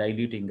you as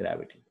diluting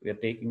gravity. We are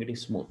taking it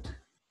as smooth.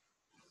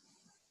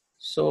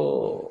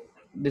 So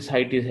this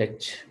height is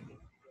h.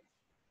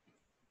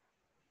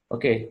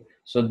 Okay,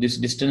 so this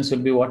distance will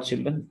be what,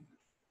 children?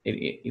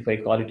 If I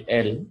call it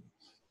L,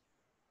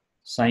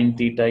 sine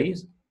theta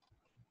is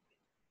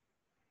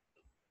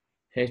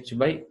h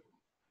by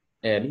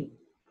L,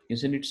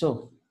 isn't it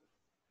so?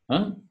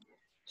 Huh?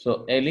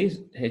 So L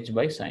is h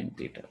by sine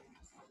theta.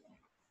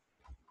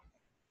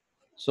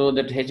 So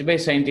that h by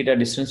sine theta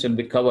distance will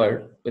be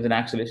covered with an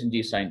acceleration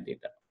g sine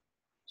theta.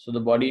 So the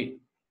body,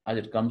 as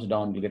it comes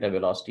down, will get a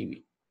velocity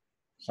v.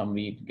 Some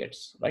v it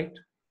gets, right?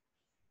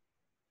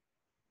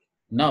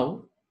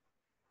 Now,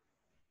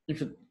 if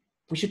you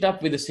push it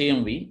up with the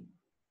same v,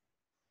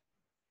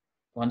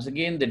 once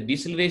again the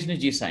deceleration is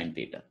g sine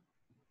theta,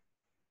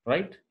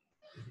 right?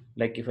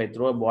 Like if I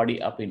throw a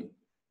body up in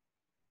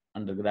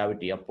under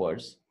gravity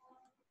upwards,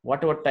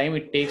 whatever time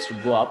it takes to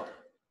go up,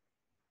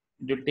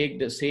 it will take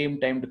the same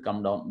time to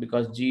come down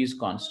because g is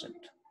constant.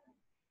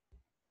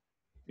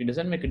 It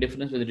doesn't make a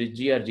difference whether it is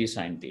g or g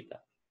sine theta.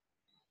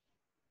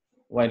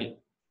 While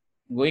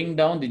going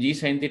down, the g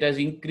sine theta is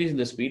increasing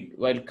the speed,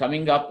 while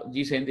coming up,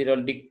 g sine theta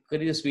will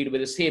decrease the speed by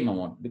the same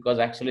amount because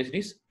acceleration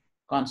is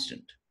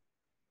constant.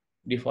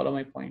 Do you follow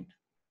my point?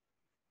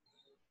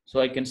 So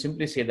I can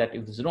simply say that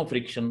if there's no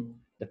friction,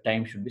 the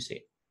time should be same.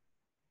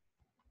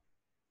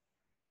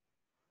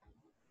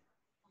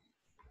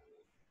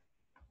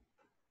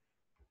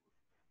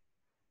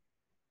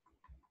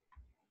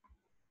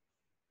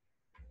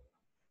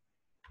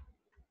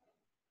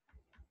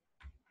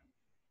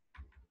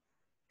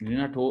 You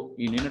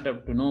need not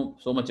have to know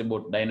so much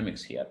about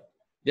dynamics here.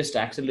 Just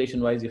acceleration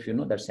wise, if you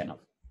know, that's enough.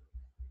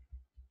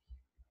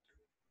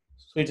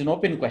 So it's an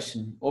open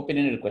question,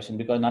 open-ended question,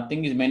 because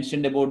nothing is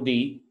mentioned about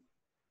the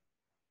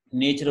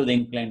nature of the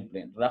inclined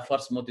plane. Rough or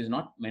smooth is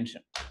not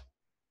mentioned.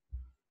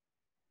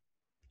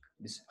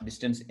 This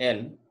distance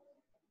L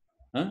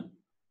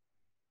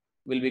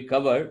will be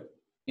covered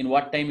in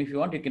what time. If you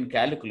want, you can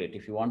calculate.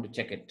 If you want to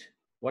check it,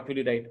 what will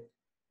you write?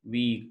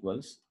 V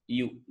equals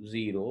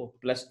u0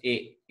 plus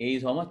a. A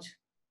is how much?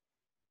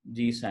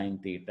 G sine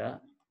theta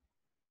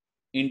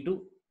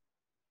into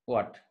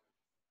what?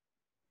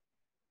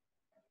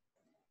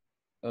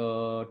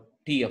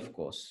 T, of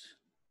course.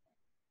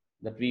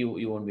 That V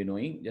you won't be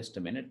knowing. Just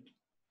a minute.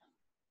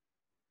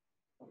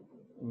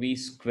 V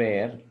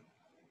square,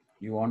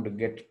 you want to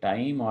get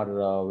time or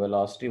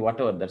velocity,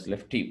 whatever that's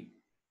left to you.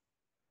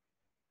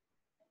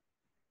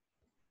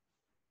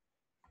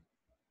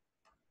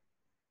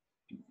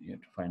 You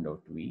have to find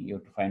out V. You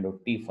have to find out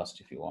T first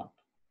if you want.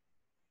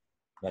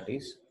 That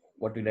is,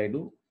 what will I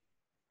do?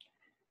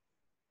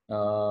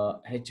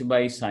 H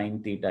by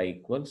sine theta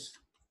equals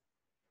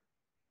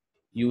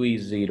U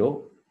is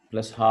 0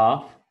 plus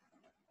half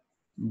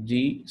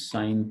G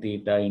sine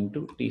theta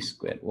into T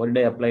square. What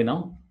did I apply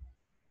now?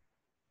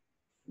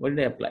 What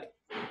did I apply?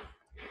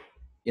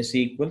 S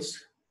equals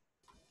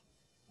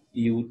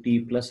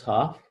ut plus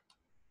half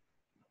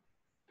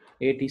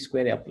at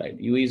square applied.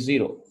 U is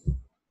 0.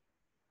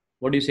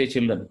 What do you say,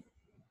 children?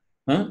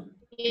 Huh?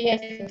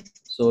 Yes.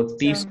 So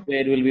T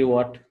square will be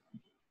what?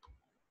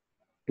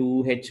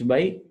 2h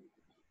by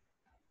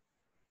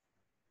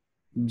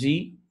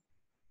G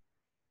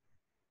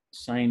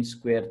sine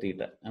square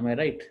theta. Am I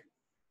right?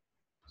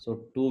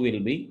 So 2 will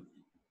be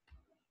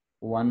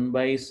 1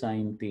 by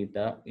sine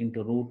theta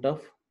into root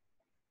of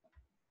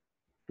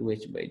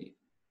 2h by G.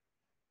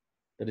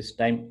 There is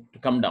time to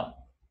come down.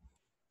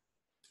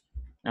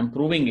 I'm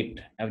proving it.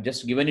 I've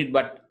just given it,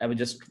 but I was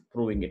just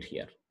proving it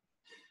here.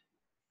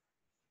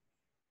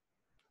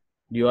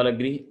 Do you all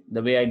agree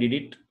the way I did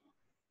it?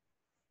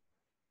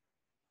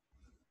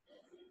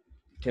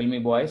 Tell me,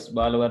 boys,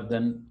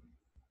 Balavardhan,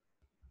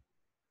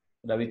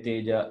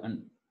 Raviteja,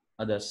 and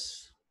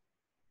others.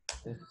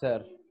 Yes,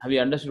 sir. Have you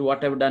understood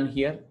what I've done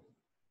here?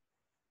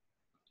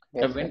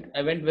 Yes,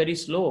 I went very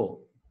slow.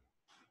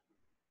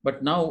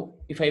 But now,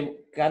 if I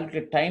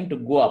calculate time to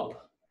go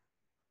up,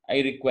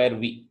 I require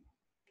V.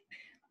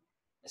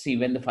 See,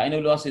 when the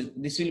final velocity,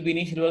 this will be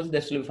initial velocity,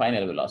 this will be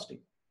final velocity.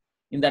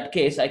 In that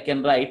case, I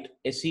can write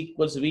S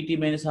equals Vt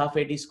minus half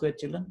at square,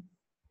 children.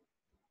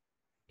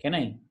 Can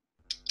I?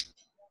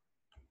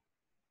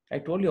 I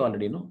told you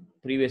already, no?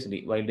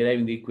 Previously, while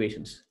deriving the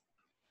equations.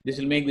 This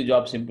will make the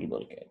job simple,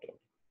 okay?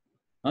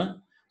 Huh?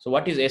 So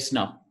what is S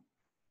now?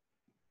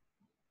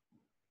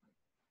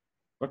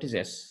 What is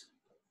S?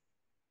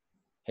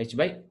 H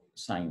by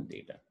sine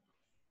theta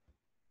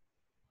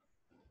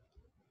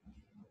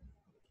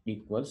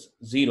equals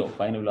 0.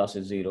 Final velocity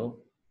is 0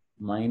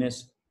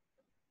 minus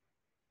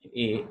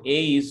A.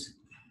 A is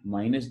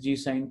minus G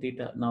sine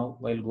theta now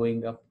while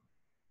going up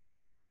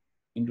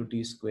into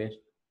T square.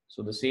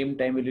 So the same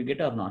time will you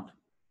get or not?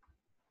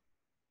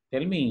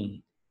 Tell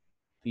me.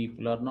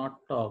 People are not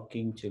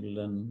talking,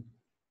 children.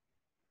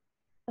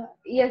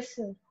 Yes,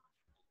 sir.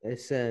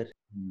 Yes, sir.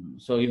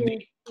 So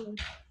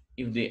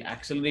if the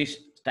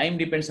acceleration, time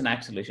depends on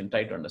acceleration,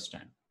 try to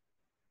understand.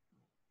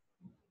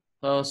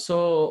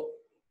 So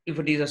if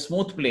it is a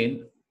smooth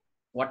plane,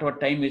 whatever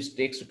time it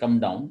takes to come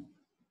down,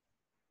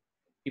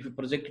 if you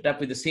project it up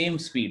with the same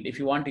speed, if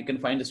you want, you can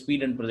find the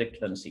speed and project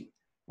it and see.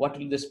 What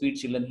will the speed,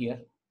 children, here?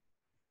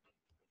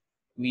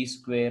 V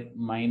square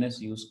minus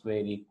U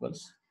square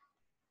equals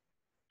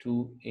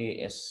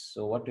 2as.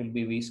 So what will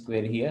be V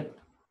square here?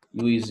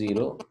 U is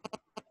 0,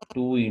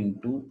 2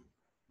 into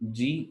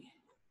G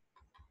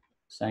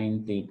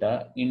sine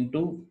theta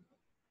into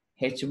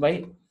H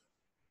by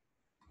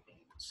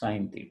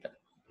sine theta.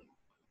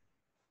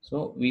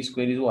 So V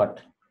square is what?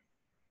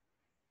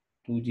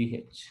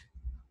 2gh.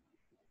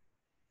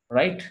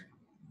 Right?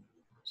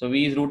 So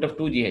V is root of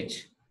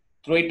 2gh.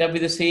 Throw it up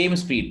with the same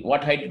speed.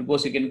 What height it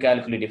goes, you can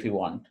calculate if you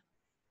want.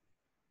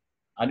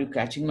 Are you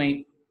catching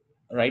my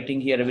writing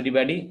here,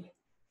 everybody?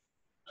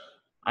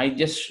 I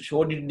just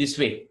showed it this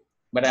way,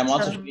 but I'm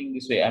also showing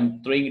this way.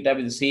 I'm throwing it up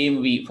with the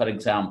same V, for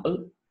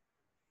example.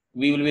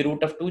 V will be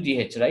root of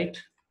 2gh, right?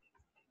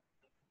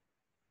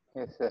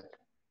 Yes, sir.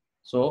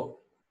 So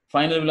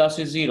final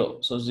velocity is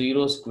 0. So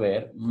 0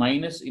 square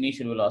minus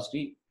initial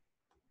velocity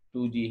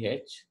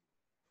 2gh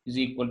is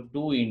equal to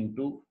 2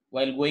 into,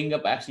 while going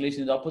up,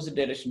 acceleration is the opposite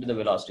direction to the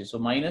velocity. So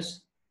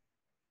minus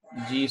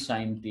G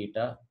sine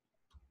theta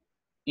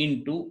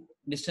into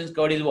distance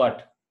covered is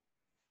what?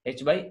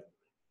 H by,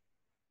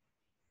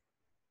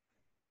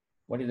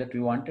 what is that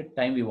we wanted?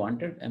 Time we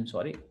wanted. I'm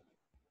sorry.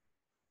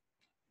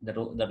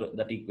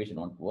 That equation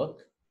won't work.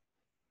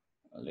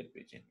 Let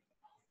me check.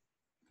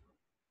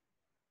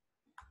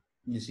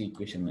 This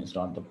equation is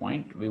not the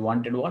point. We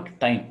wanted what?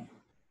 Time.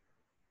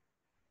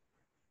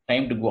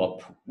 Time to go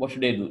up. What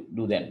should I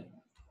do then?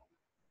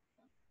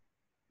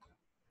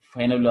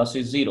 Final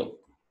velocity is 0.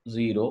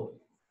 0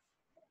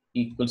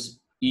 equals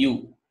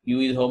U. U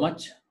is how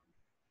much?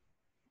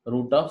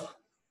 Root of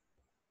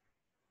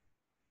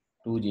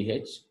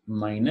 2gh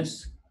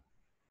minus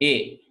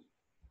A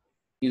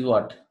is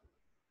what?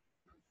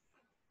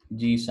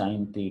 G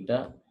sine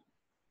theta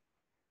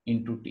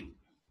into T.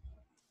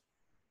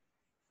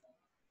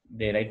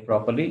 They write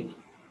properly.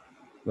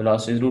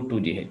 Velocity is root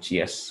 2gh.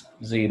 Yes.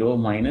 0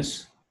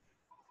 minus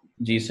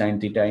G sine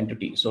theta into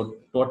T. So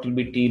what will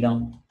be T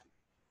now?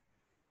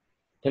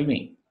 Tell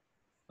me.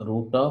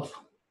 Root of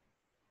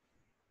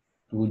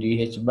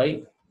 2gh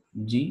by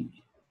G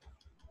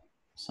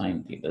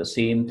sine theta. The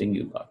same thing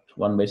you got.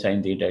 1 by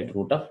sine theta at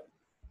root of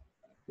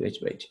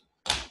 2h by G.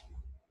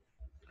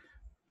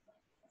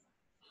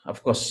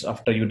 Of course,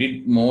 after you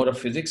did more of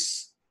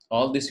physics,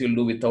 all this you'll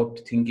do without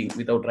thinking,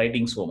 without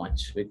writing so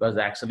much, because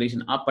the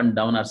acceleration up and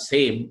down are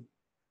same.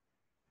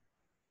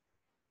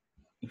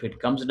 If it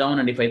comes down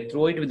and if I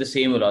throw it with the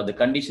same velocity, the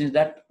condition is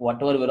that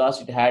whatever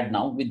velocity it had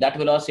now, with that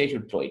velocity I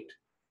should throw it.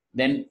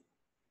 Then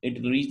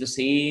it will reach the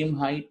same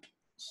height,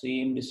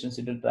 same distance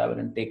it will travel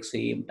and take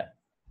same time.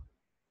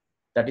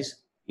 That is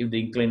if the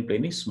inclined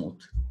plane is smooth.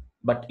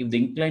 But if the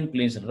inclined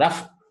plane is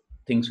rough,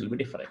 things will be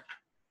different.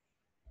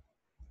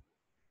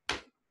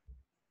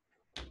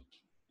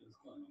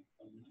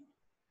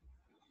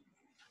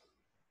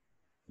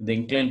 If the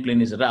inclined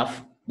plane is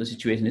rough, the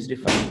situation is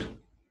different.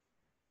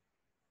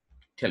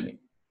 Tell me.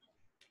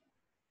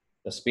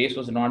 The space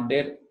was not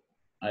there.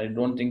 I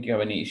don't think you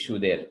have any issue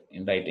there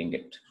in writing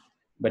it.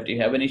 But if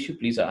you have an issue,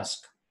 please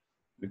ask.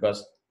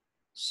 Because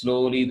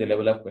slowly the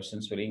level of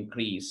questions will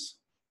increase.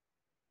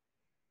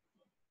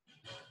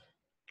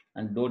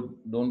 And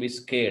don't be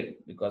scared,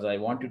 because I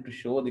want you to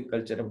show the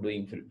culture of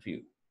doing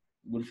few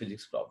good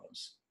physics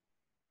problems.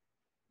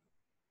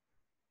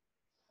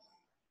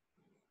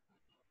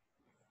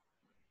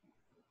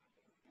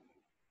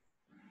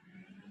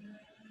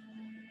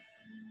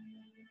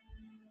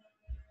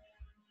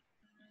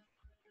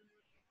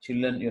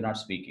 Children, you're not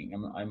speaking.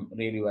 I'm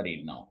really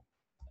worried now.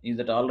 Is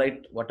that all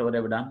right, whatever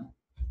I've done?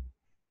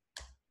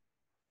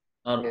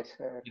 Or Yes,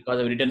 sir. because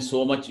I've written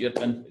so much, you're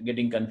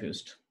getting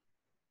confused?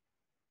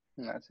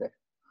 No, sir.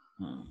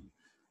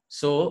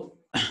 So,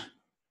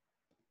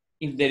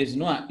 if there is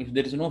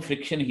no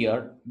friction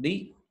here,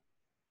 the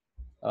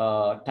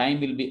time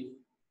will be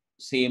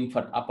same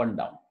for up and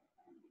down.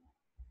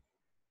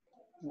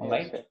 All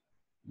right. Yes,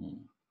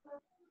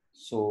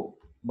 So,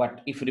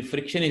 but if the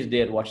friction is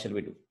there, what shall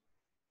we do?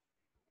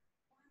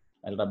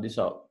 I'll rub this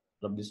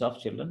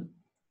off, children.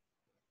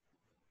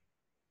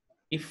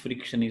 If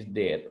friction is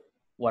there,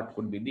 what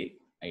could be the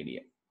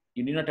idea?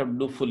 You do not have to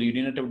do fully. You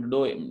do not have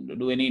to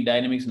do any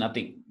dynamics,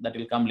 nothing. That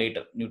will come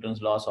later.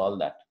 Newton's laws, all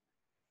that.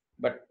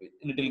 But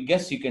little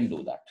guess you can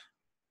do that.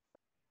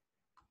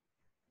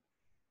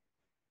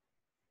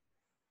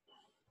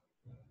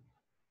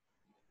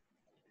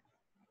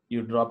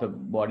 You drop a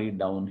body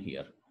down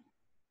here.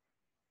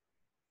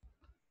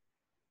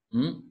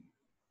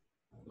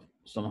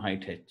 Some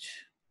height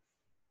h.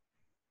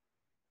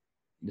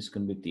 This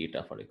can be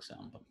theta, for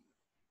example.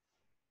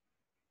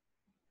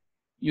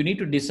 You need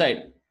to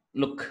decide,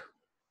 look,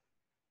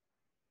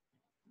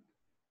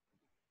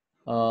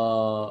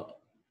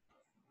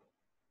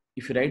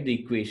 if you write the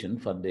equation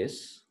for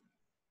this,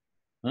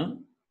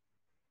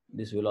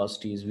 this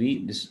velocity is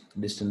v, this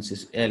distance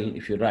is L.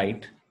 If you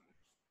write,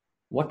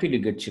 what will you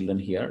get, children,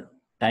 here?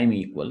 Time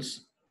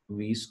equals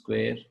v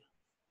square.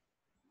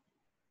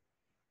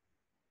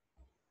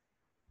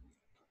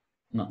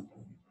 No.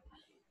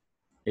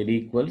 L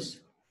equals,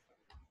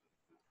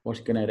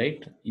 what can I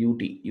write?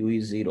 ut, u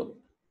is 0.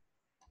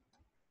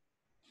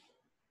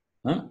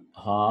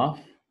 Half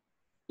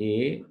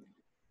a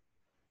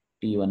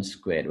t1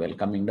 square. Well,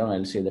 coming down,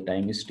 I'll say the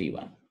time is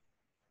t1.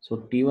 So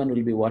t1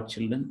 will be what,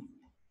 children?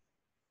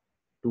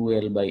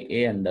 2L by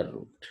a under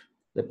root.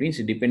 That means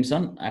it depends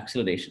on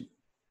acceleration.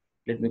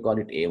 Let me call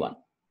it a1.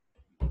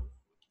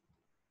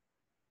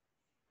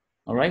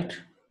 All right.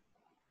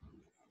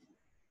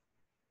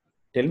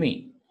 Tell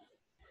me,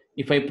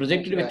 if I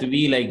project it with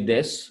v like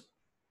this,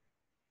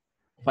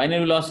 final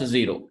velocity is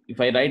 0. If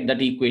I write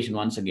that equation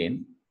once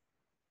again,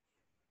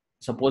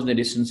 suppose the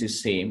distance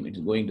is same, it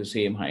is going to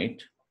same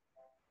height.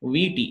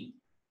 Vt,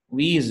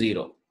 v is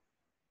 0.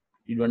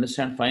 You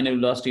understand? Final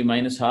velocity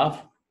minus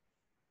half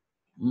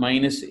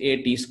minus a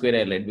t square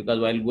L, right? Because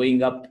while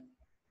going up,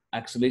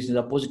 acceleration is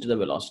opposite to the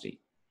velocity.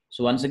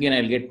 So once again,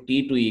 I'll get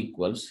t2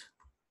 equals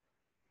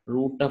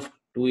root of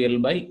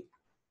 2L by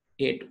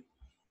a2.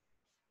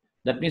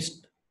 That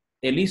means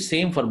L is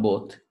same for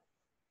both,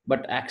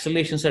 but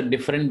accelerations are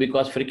different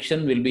because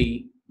friction will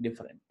be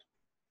different.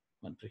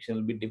 One friction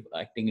will be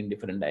acting in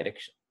different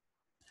direction.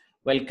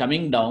 While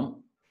coming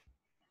down,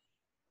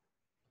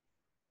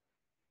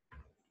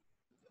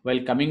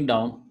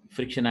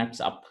 friction acts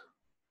up.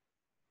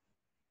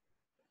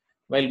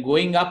 While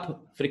going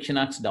up, friction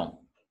acts down.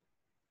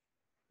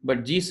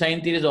 But g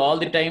sin theta is all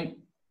the time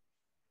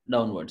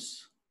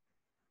downwards.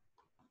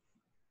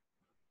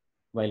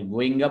 While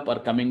going up or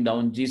coming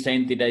down, g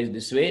sin theta is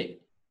this way,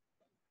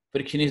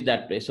 friction is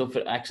that way. So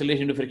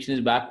acceleration to friction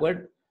is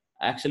backward,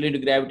 acceleration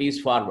to gravity is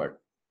forward.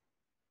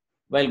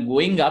 While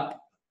going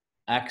up,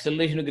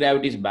 acceleration to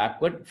gravity is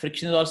backward,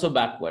 friction is also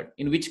backward.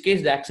 In which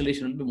case the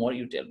acceleration will be more,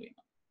 you tell me.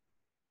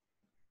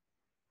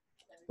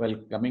 While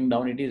coming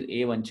down, it is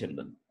a1,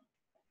 children.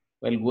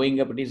 While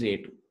going up, it is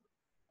a2.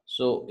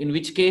 So in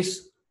which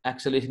case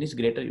acceleration is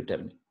greater, you tell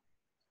me.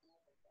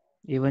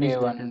 A1 is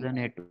greater than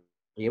A2.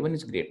 A1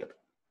 is greater.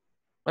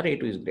 Or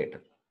A2 is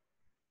greater?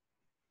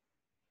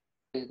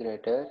 Is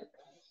greater.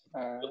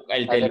 Look,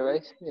 I'll tell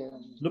you.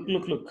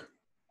 Look.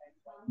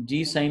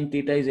 G sin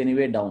theta is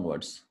anyway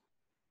downwards.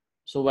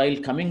 So while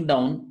coming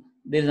down,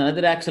 there is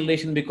another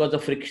acceleration because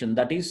of friction.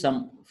 That is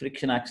some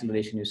friction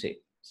acceleration, you say.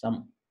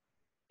 Some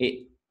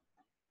A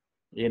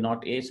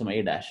not A, some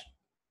A dash.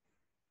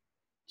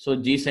 So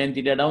g sin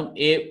theta down,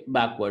 a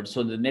backwards.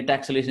 So the net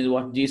acceleration is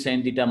what? G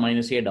sin theta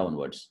minus a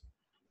downwards.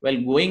 Well,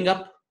 going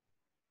up,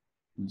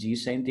 g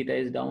sin theta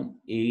is down,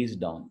 a is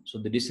down. So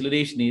the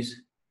deceleration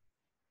is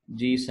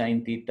g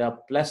sin theta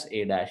plus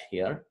a dash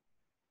here.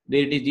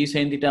 There it is g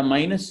sin theta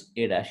minus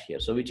a dash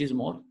here. So which is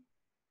more?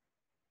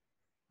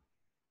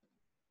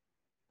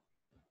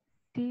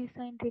 G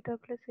sin theta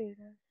plus a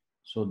dash.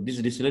 So this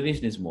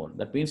deceleration is more.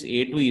 That means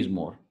a2 is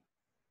more.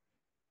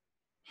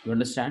 You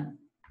understand?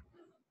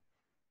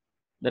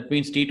 That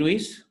means t2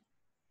 is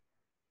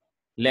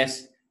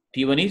less,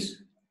 t1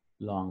 is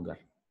longer.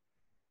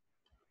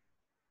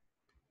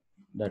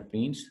 That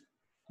means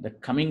the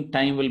coming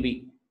time will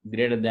be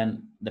greater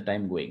than the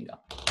time going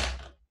up.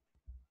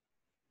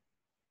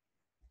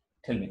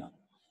 Tell me now.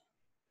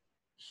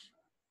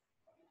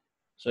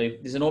 So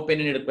if there's an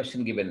open-ended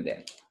question given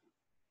there.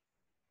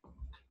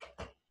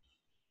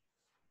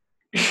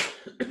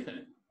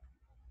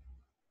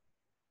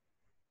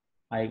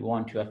 I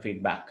want your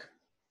feedback.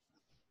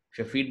 If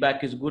your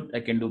feedback is good,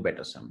 I can do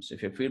better sums.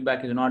 If your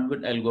feedback is not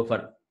good, I'll go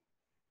for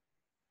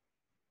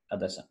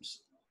other sums.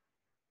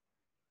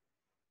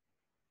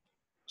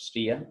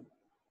 Sriya?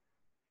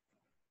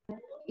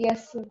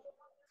 Yes, sir.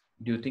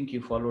 Do you think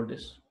you followed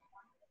this?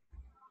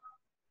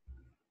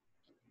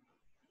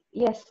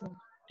 Yes, sir.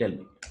 Tell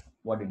me,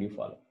 what did you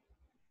follow?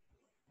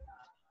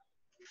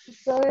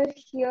 Sir,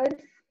 here,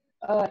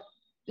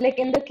 like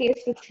in the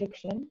case with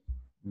friction,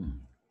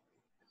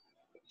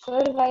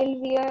 sir, while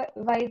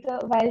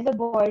the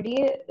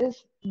body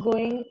is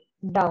going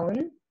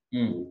down,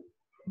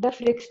 the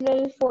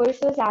frictional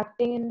force is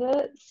acting in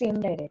the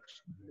same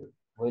direction.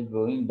 While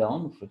going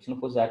down, frictional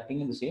force is acting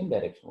in the same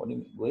direction. What do you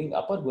mean? Going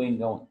up or going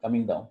down?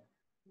 Coming down?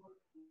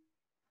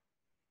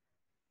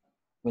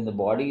 When the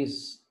body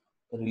is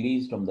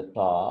released from the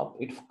top,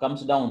 it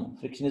comes down.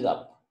 Friction is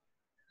up.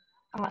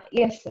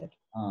 Yes, sir.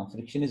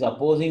 Friction is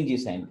opposing g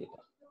sin theta.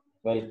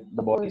 While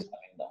the body is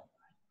coming down.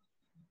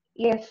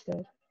 Yes,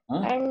 sir.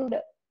 And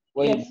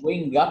while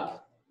going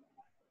up,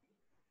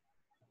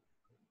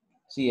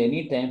 see,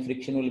 any time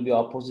friction will be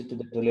opposite to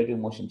the relative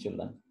motion,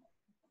 children.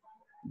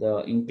 The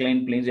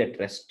inclined plane is at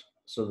rest.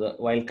 So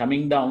while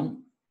coming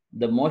down,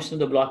 the motion of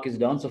the block is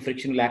down, so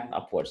friction will act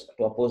upwards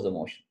to oppose the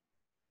motion.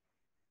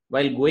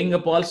 While going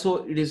up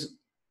also, it is,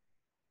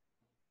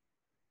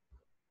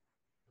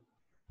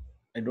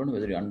 I don't know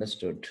whether you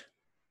understood.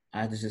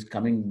 As this is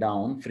coming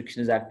down,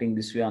 friction is acting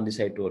this way on this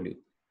I told you.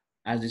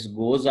 As this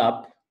goes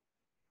up,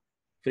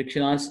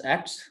 friction also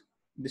acts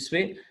this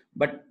way,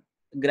 but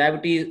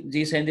gravity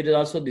g sin theta is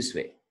also this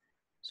way.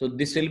 So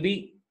this will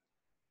be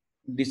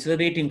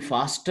decelerating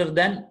faster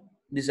than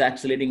this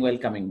accelerating while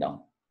coming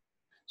down.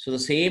 So the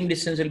same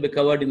distance will be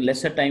covered in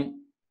lesser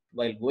time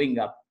while going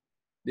up.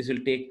 This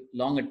will take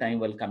longer time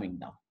while coming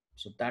down.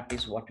 So that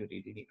is what you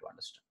really need to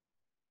understand.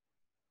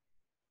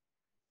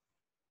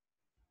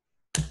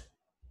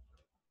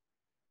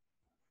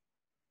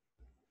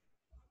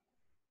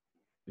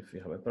 If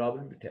you have a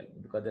problem, you tell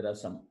me, because there are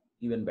some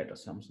even better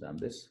sums than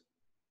this.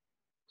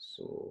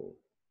 So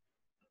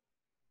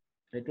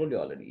I told you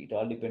already, it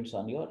all depends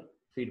on your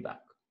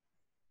feedback.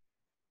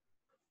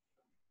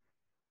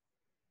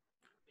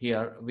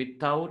 Here,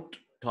 without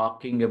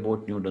talking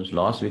about Newton's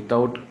laws,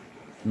 without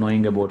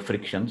knowing about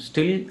friction,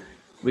 still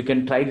we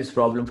can try this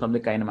problem from the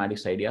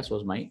kinematics ideas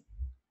was my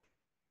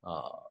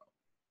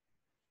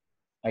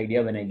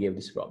idea when I gave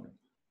this problem.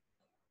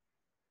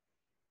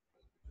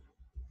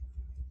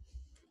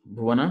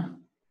 Bhuvana?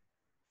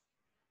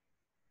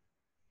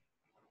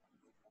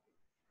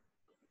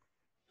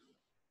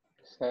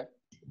 Sir?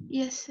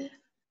 Yes, sir.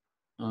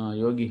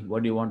 Yogi,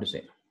 what do you want to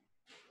say?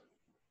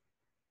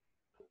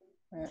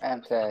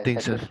 I'm sorry. Nothing,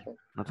 sir.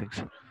 Nothing,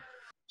 sir.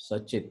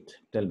 Sachit,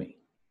 tell me.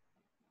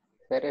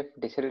 Sir, if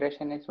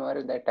deceleration is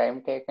more, the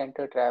time taken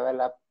to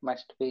travel up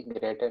must be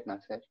greater, no,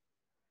 sir?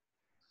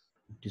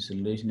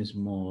 Deceleration is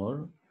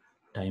more,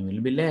 time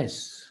will be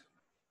less.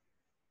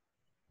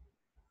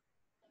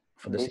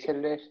 For the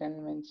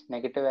deceleration means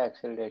negative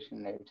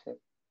acceleration, right, sir?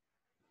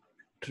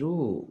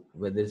 True.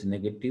 Whether it's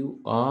negative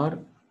or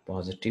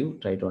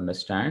positive, try to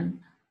understand.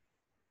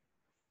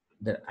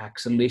 The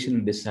acceleration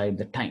will decide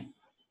the time.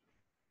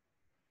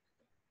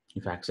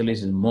 If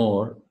acceleration is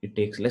more, it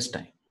takes less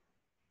time.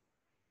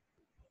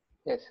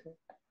 Yes,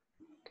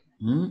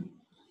 sir.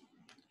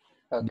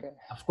 Okay.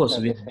 Of course,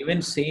 we are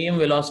given same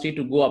velocity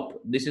to go up.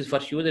 This is for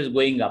sure that is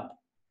going up,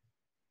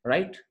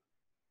 right?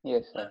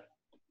 Yes, sir.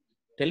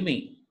 Tell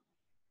me.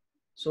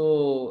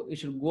 So it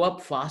should go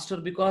up faster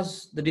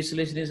because the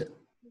deceleration is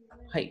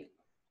high.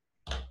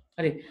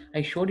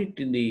 I showed it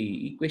in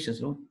the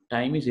equations. No,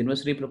 time is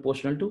inversely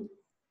proportional to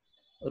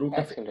root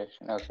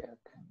acceleration. of Okay.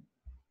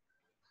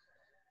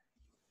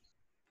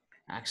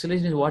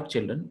 Acceleration is what,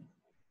 children?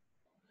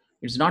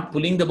 It's not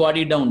pulling the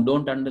body down.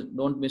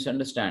 Don't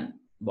misunderstand.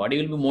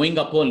 Body will be moving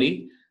up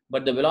only,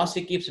 but the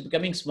velocity keeps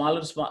becoming smaller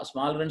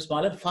and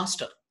smaller,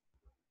 faster.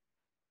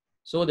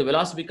 So the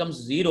velocity becomes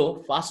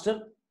zero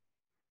faster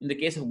in the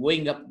case of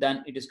going up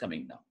than it is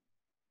coming down.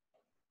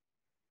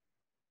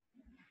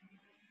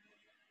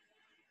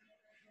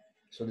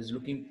 So this is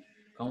looking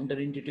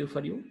counterintuitive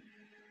for you?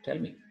 Tell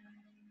me.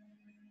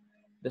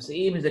 The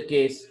same is the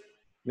case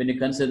when you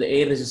consider the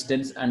air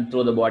resistance and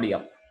throw the body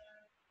up.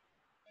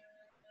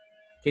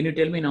 Can you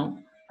tell me now?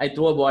 I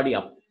throw a body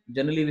up.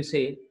 Generally we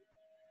say,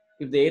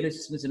 if the air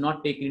resistance is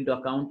not taken into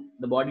account,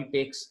 the body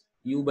takes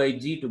U by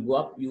G to go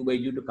up, U by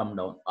G to come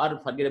down. Or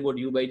forget about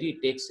U by G,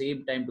 it takes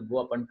same time to go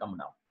up and come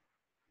down.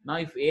 Now,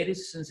 if air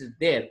resistance is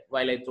there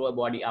while I throw a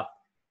body up,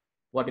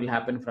 what will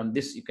happen from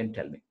this? You can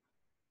tell me.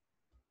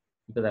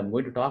 Because I'm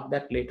going to talk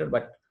that later,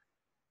 but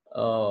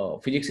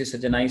physics is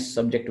such a nice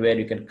subject where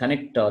you can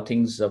connect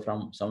things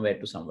from somewhere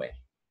to somewhere.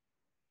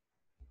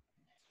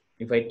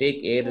 If I take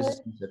air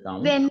resistance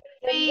account, then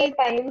the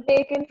time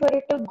taken for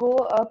it to go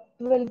up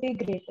will be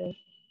greater.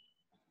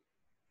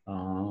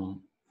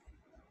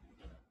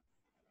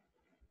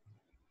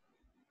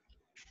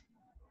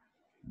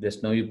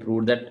 Just now you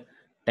proved that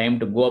time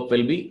to go up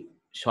will be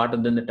shorter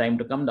than the time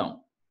to come down.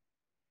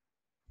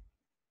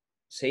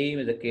 Same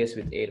is the case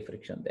with air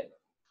friction there.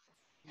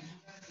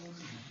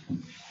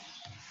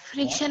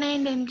 Friction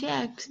and mg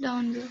acts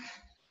downward.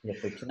 Yeah,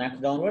 friction acts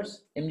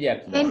downwards, mg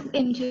acts downwards.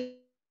 And mg.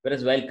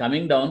 Whereas while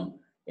coming down,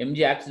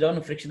 mg acts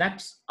down, friction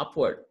acts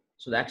upward.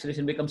 So the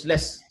acceleration becomes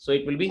less. So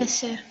it will be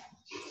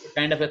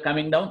kind of a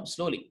coming down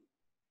slowly.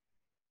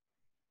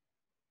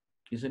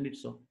 Isn't it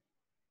so?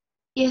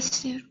 Yes,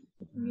 sir.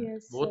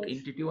 Yes. Both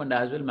intuitive and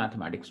as well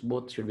mathematics,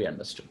 both should be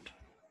understood.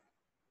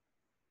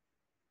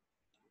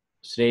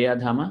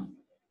 Shreya Dhama,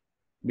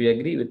 do you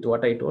agree with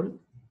what I told?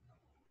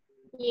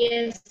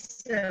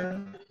 Yes,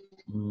 sir.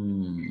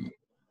 You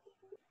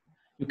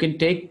can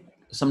take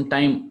some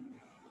time,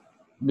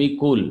 be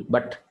cool,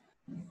 but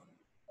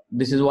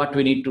this is what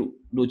we need to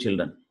do,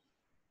 children.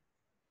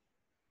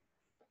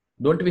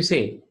 Don't we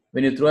say,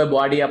 when you throw a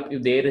body up,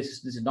 if the air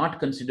resistance is not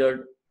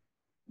considered,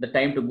 the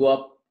time to go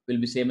up will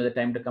be same as the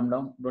time to come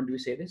down? Don't we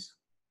say this?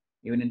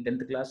 Even in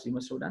 10th class, you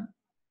must have done.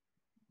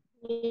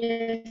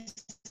 Yes,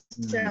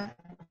 sir.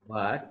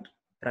 But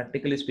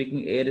practically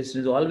speaking, air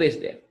resistance is always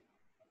there.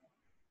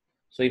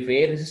 So if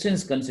air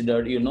resistance is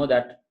considered, you know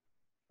that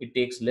it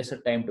takes lesser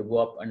time to go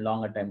up and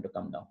longer time to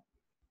come down.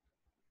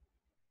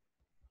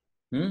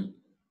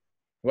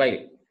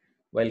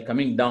 While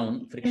coming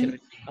down, friction will be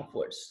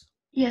upwards.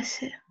 Yes,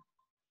 sir.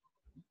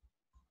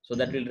 So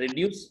that will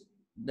reduce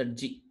the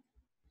G.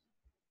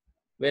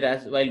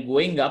 Whereas while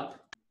going up,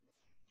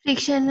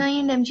 friction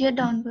and mg are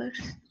downwards.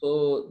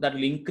 So that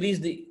will increase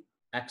the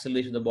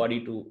acceleration of the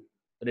body to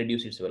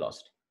reduce its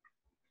velocity.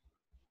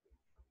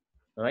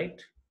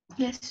 Right?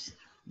 Yes.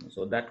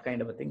 So that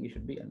kind of a thing you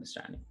should be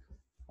understanding.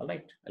 All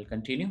right, I'll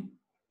continue.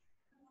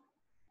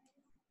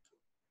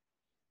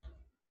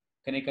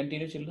 Can I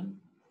continue,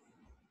 children?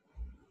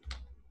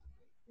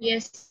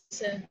 Yes,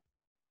 sir.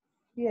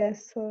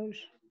 Yes, sir.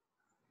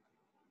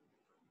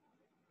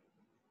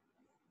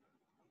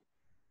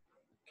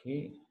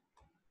 Okay.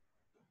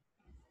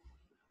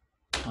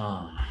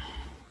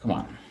 Come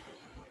on.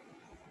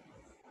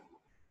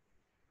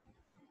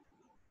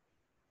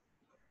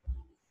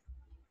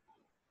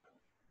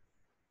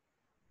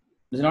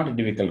 This is not a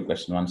difficult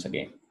question once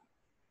again.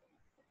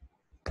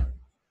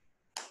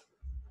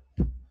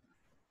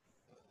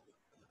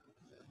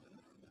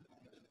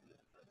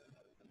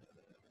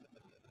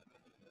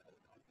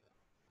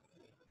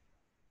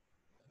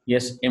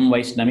 Yes, M.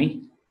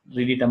 Vaishnami.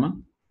 Read it, Amma.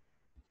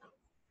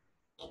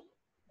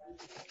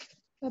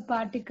 A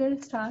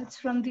particle starts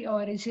from the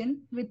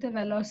origin with a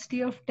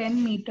velocity of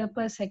 10 meters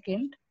per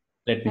second.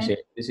 Let me say,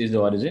 this is the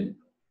origin.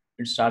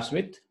 It starts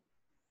with,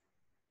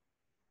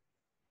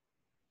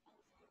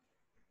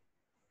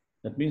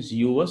 that means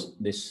U was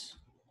this.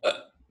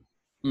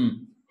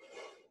 Come,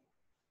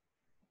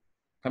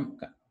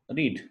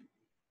 read.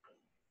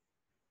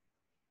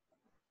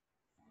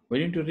 Why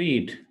don't you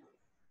read?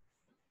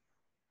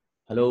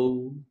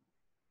 Hello,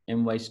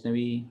 M.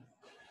 Vaishnavi.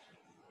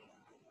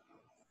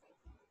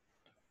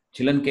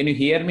 Children, can you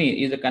hear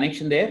me? Is the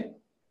connection there?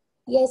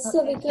 Yes,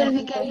 sir, we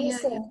can hear you,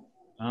 sir.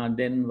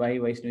 Then why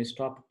Vaishnavi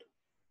stopped?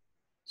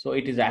 So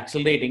it is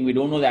accelerating. We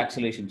don't know the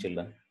acceleration,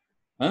 children.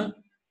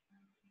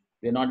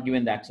 We are not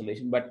given the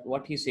acceleration. But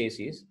what he says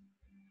is,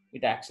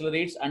 it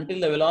accelerates until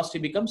the velocity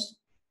becomes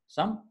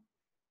some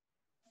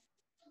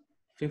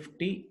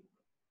 50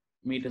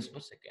 meters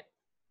per second.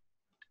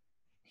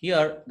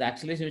 Here, the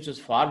acceleration which was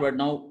forward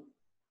now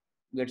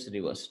gets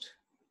reversed.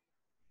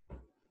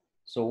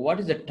 So what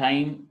is the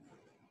time?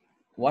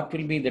 What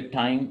will be the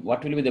time?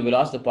 What will be the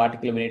velocity of the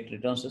particle when it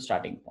returns to the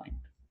starting point?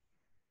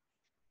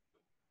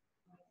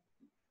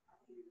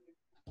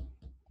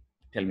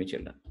 Tell me,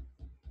 children.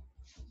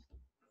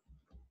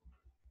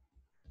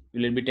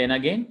 Will it be 10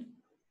 again?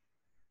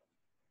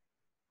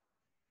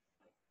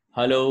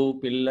 Hello,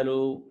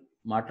 Pillalu,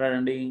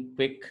 Matrandi,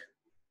 quick.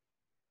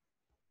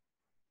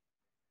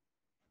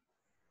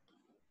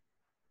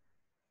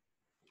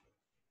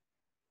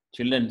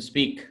 Children,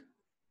 speak.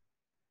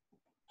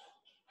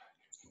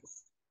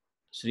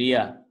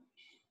 Shriya.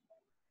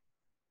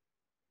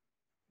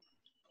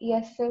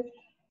 Yes, sir.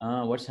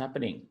 What's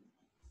happening?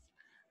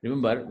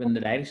 Remember, when the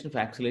direction of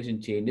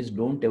acceleration changes,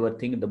 don't ever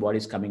think the body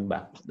is coming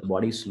back. The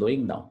body is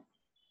slowing down.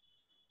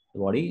 The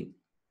body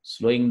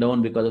slowing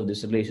down because of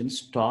deceleration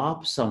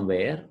stops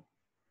somewhere.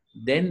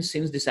 Then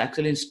since this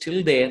acceleration is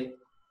still there,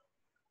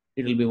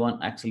 it will be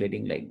one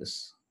accelerating like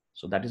this.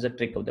 So that is the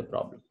trick of the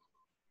problem.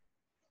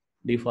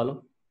 Do you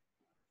follow?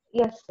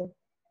 Yes, sir.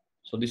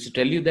 So this to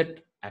tell you that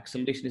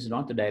acceleration is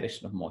not the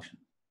direction of motion,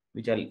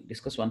 which I'll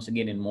discuss once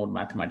again in more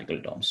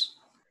mathematical terms.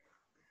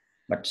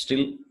 But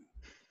still,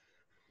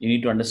 you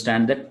need to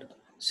understand that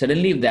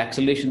suddenly if the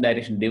acceleration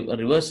direction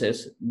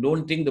reverses,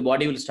 don't think the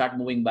body will start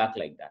moving back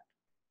like that.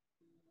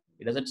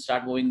 It doesn't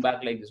start moving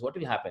back like this. What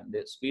will happen?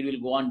 The speed will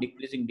go on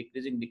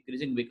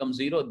decreasing, become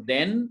zero.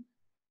 Then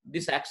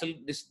this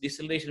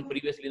deceleration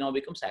previously now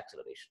becomes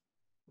acceleration.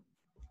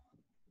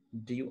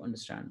 Do you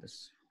understand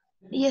this?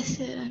 Yes,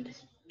 sir.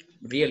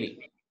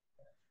 Really?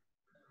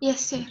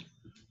 Yes, sir.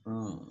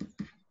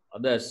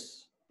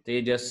 Others,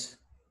 Tejas.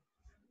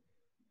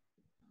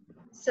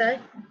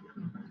 Sir?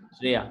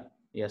 Shreya,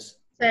 yes.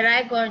 Sir,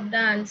 I got the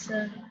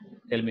answer.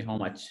 Tell me how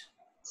much?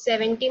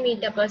 70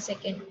 meters per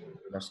second.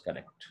 That's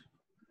correct.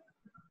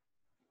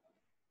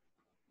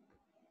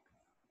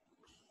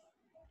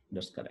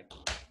 That's correct.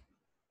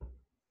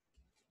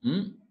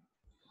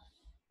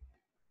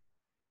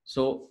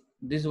 So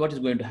this is what is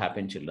going to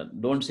happen, children.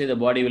 Don't say the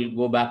body will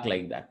go back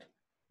like that.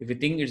 If you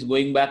think it's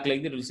going back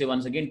like that, it will say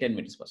once again 10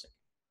 meters per second.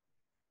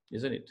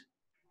 Isn't it?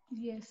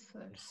 Yes,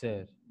 sir.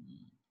 Sir.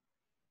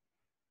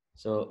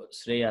 So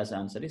Shreya's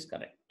answer is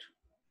correct.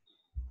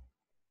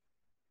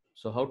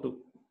 So how to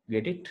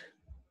get it?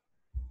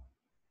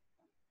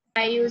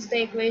 I use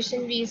the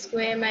equation v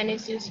square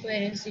minus u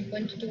square is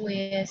equal to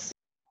 2as.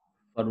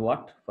 For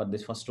what? For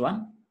this first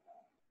one?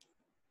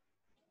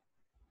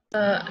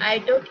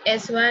 I took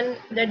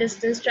S1, the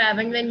distance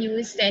traveled when u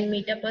is 10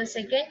 meters per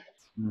second.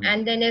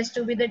 And then S2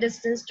 will be the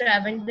distance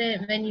traveled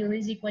when u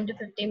is equal to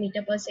 50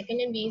 meters per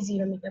second and v is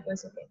 0 meters per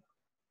second.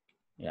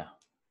 Yeah.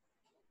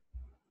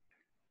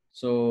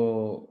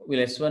 So will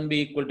S1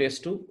 be equal to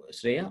S2,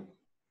 Shreya?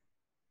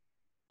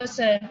 No,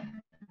 sir.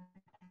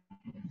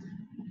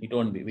 It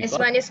won't be.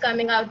 S1 is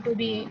coming out to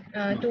be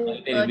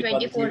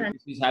 2400.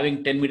 This is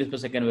having 10 meters per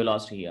second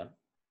velocity here.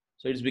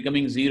 So it's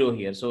becoming 0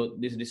 here. So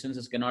these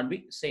distances cannot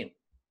be same.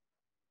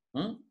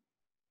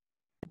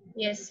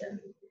 Yes, sir.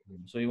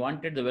 So you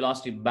wanted the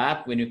velocity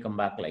back when you come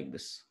back like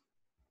this.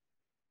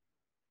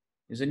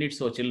 Isn't it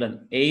so,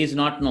 children? A is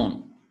not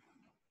known.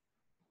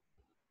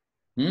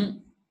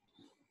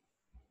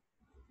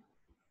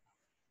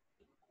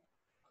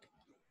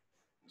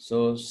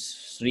 So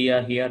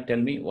Shreya here, tell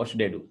me, what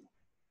should I do?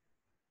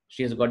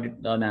 She has got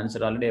an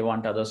answer already. I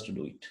want others to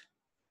do it.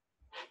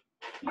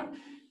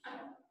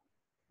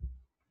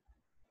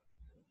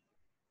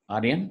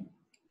 Aryan?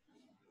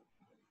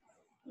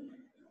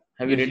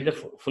 Have you read the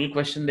full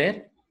question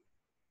there?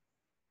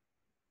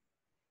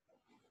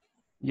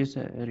 Yes,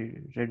 I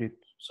read it.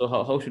 So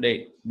how should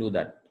I do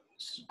that?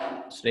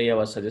 Shreya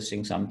was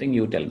suggesting something.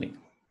 You tell me.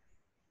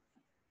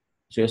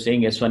 So you're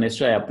saying S1,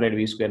 S2, I applied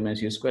V square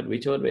minus U square.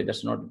 Whichever way,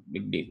 that's not a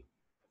big deal.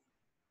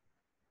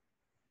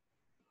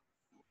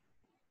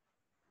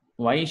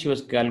 Why she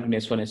was calculating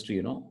S1, S2,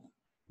 you know?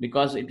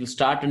 Because it will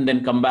start and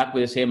then come back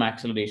with the same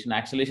acceleration.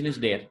 Acceleration is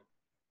there,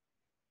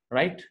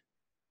 right?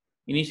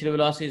 Initial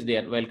velocity is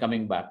there while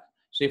coming back.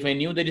 So if I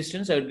knew the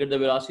distance, I would get the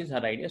velocities,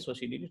 her idea. So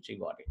she did it, she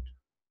got it.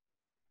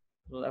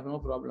 So I have no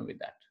problem with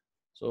that.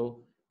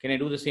 So can I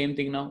do the same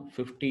thing now?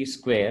 50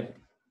 square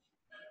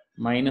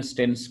minus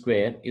 10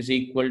 square is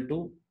equal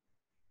to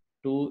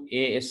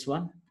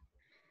 2as1.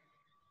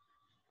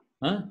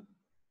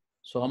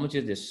 So how much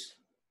is this?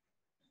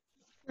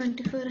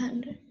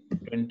 2400.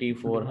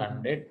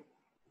 2400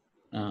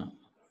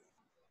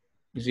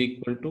 is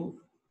equal to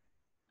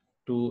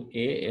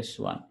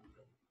 2as1.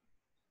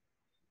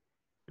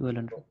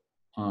 1200.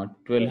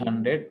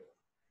 1200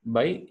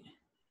 by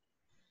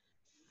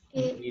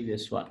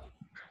this one.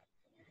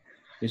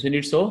 Isn't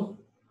it so?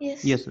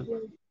 Yes. Yes, sir.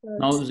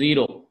 Now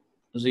 0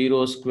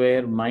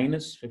 square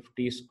minus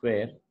 50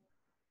 square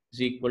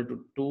is equal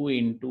to 2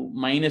 into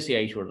minus a,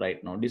 I should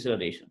write now,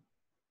 deceleration,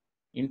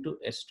 into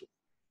S2.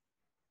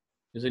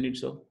 Isn't it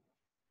so?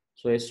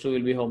 So S2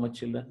 will be how much,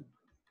 children?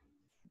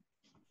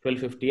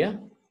 1250, yeah?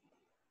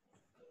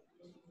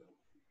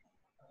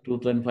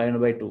 2500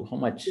 by 2. How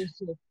much? Yes,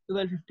 sir.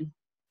 1250.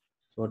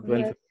 So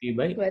 1250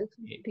 by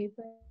 1250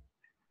 by.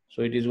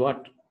 So it is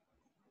what?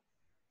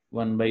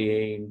 1 by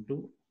A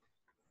into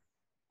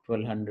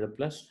 1200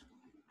 plus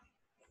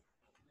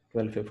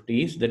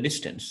 1250 is the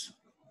distance,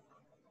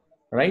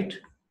 right?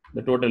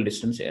 The total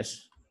distance,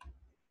 yes.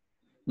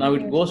 Now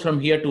it goes from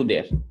here to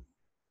there.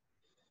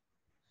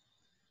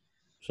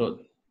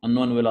 So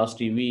unknown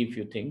velocity V, if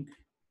you think,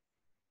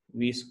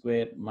 V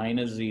square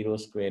minus 0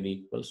 square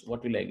equals,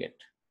 what will I get?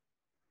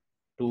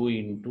 2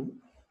 into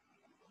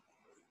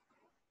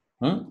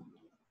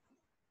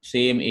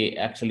same A,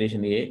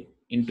 acceleration A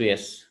into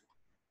S,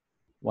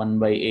 1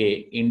 by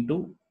A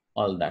into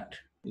all that.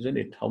 Isn't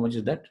it? How much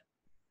is that?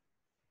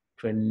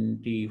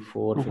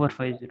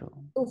 2450.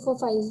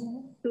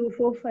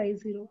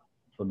 2450.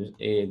 So this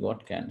A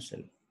got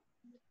cancelled.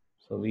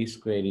 So V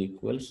square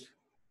equals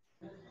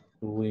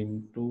 2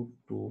 into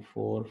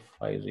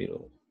 2450.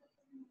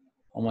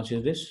 How much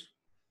is this?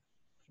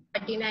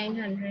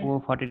 4,900. Oh,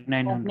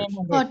 4,900.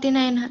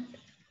 4,900.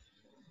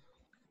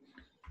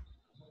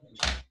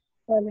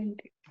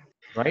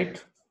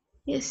 Right?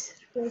 Yes.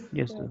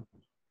 Yes, sir.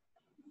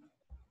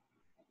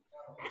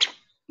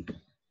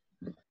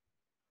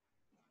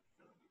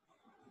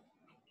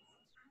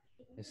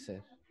 Yes,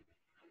 sir.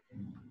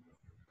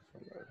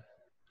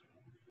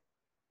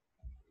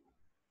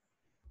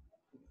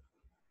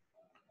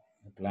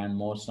 I plan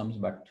more sums,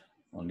 but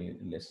only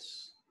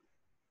less.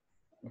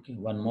 Okay,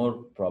 one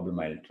more problem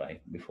I'll try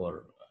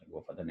before I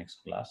go for the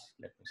next class.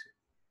 Let me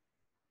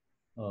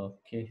see.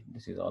 Okay,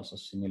 this is also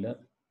similar.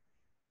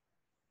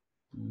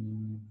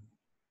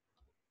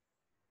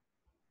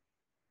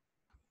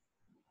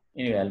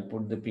 Anyway, I'll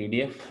put the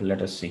PDF.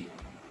 Let us see.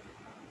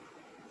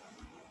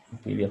 The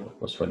PDF, of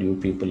course, for you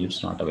people,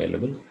 it's not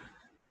available.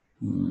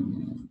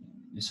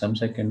 The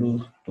sums I can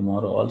do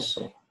tomorrow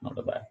also. Not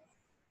a bad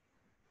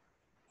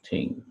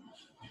thing.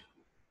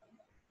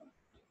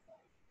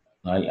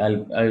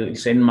 I'll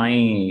send my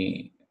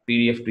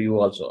PDF to you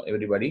also.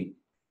 Everybody,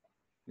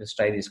 just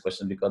try these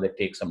questions because they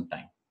take some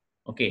time.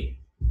 Okay.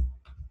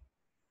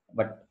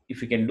 But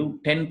if you can do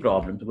 10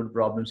 problems, good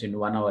problems in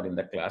 1 hour in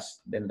the class,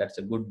 then that's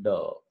a good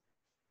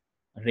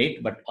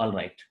rate, but all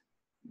right.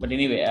 But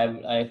anyway,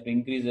 I have to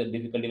increase the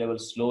difficulty level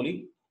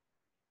slowly.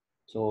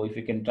 So if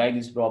you can try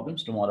these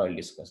problems, tomorrow I'll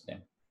discuss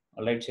them.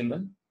 All right,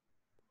 children?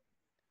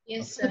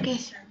 Yes, sir. Okay.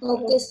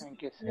 Okay.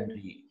 Thank you, sir. Thank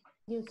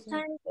you,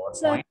 PowerPoint.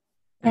 sir.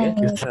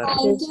 Yes. sir.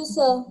 Thank you,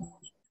 sir.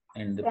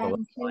 And the Thank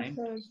you, PowerPoint.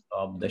 sir.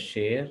 Stop the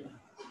share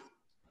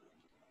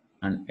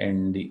and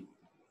end the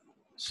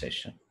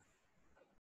session.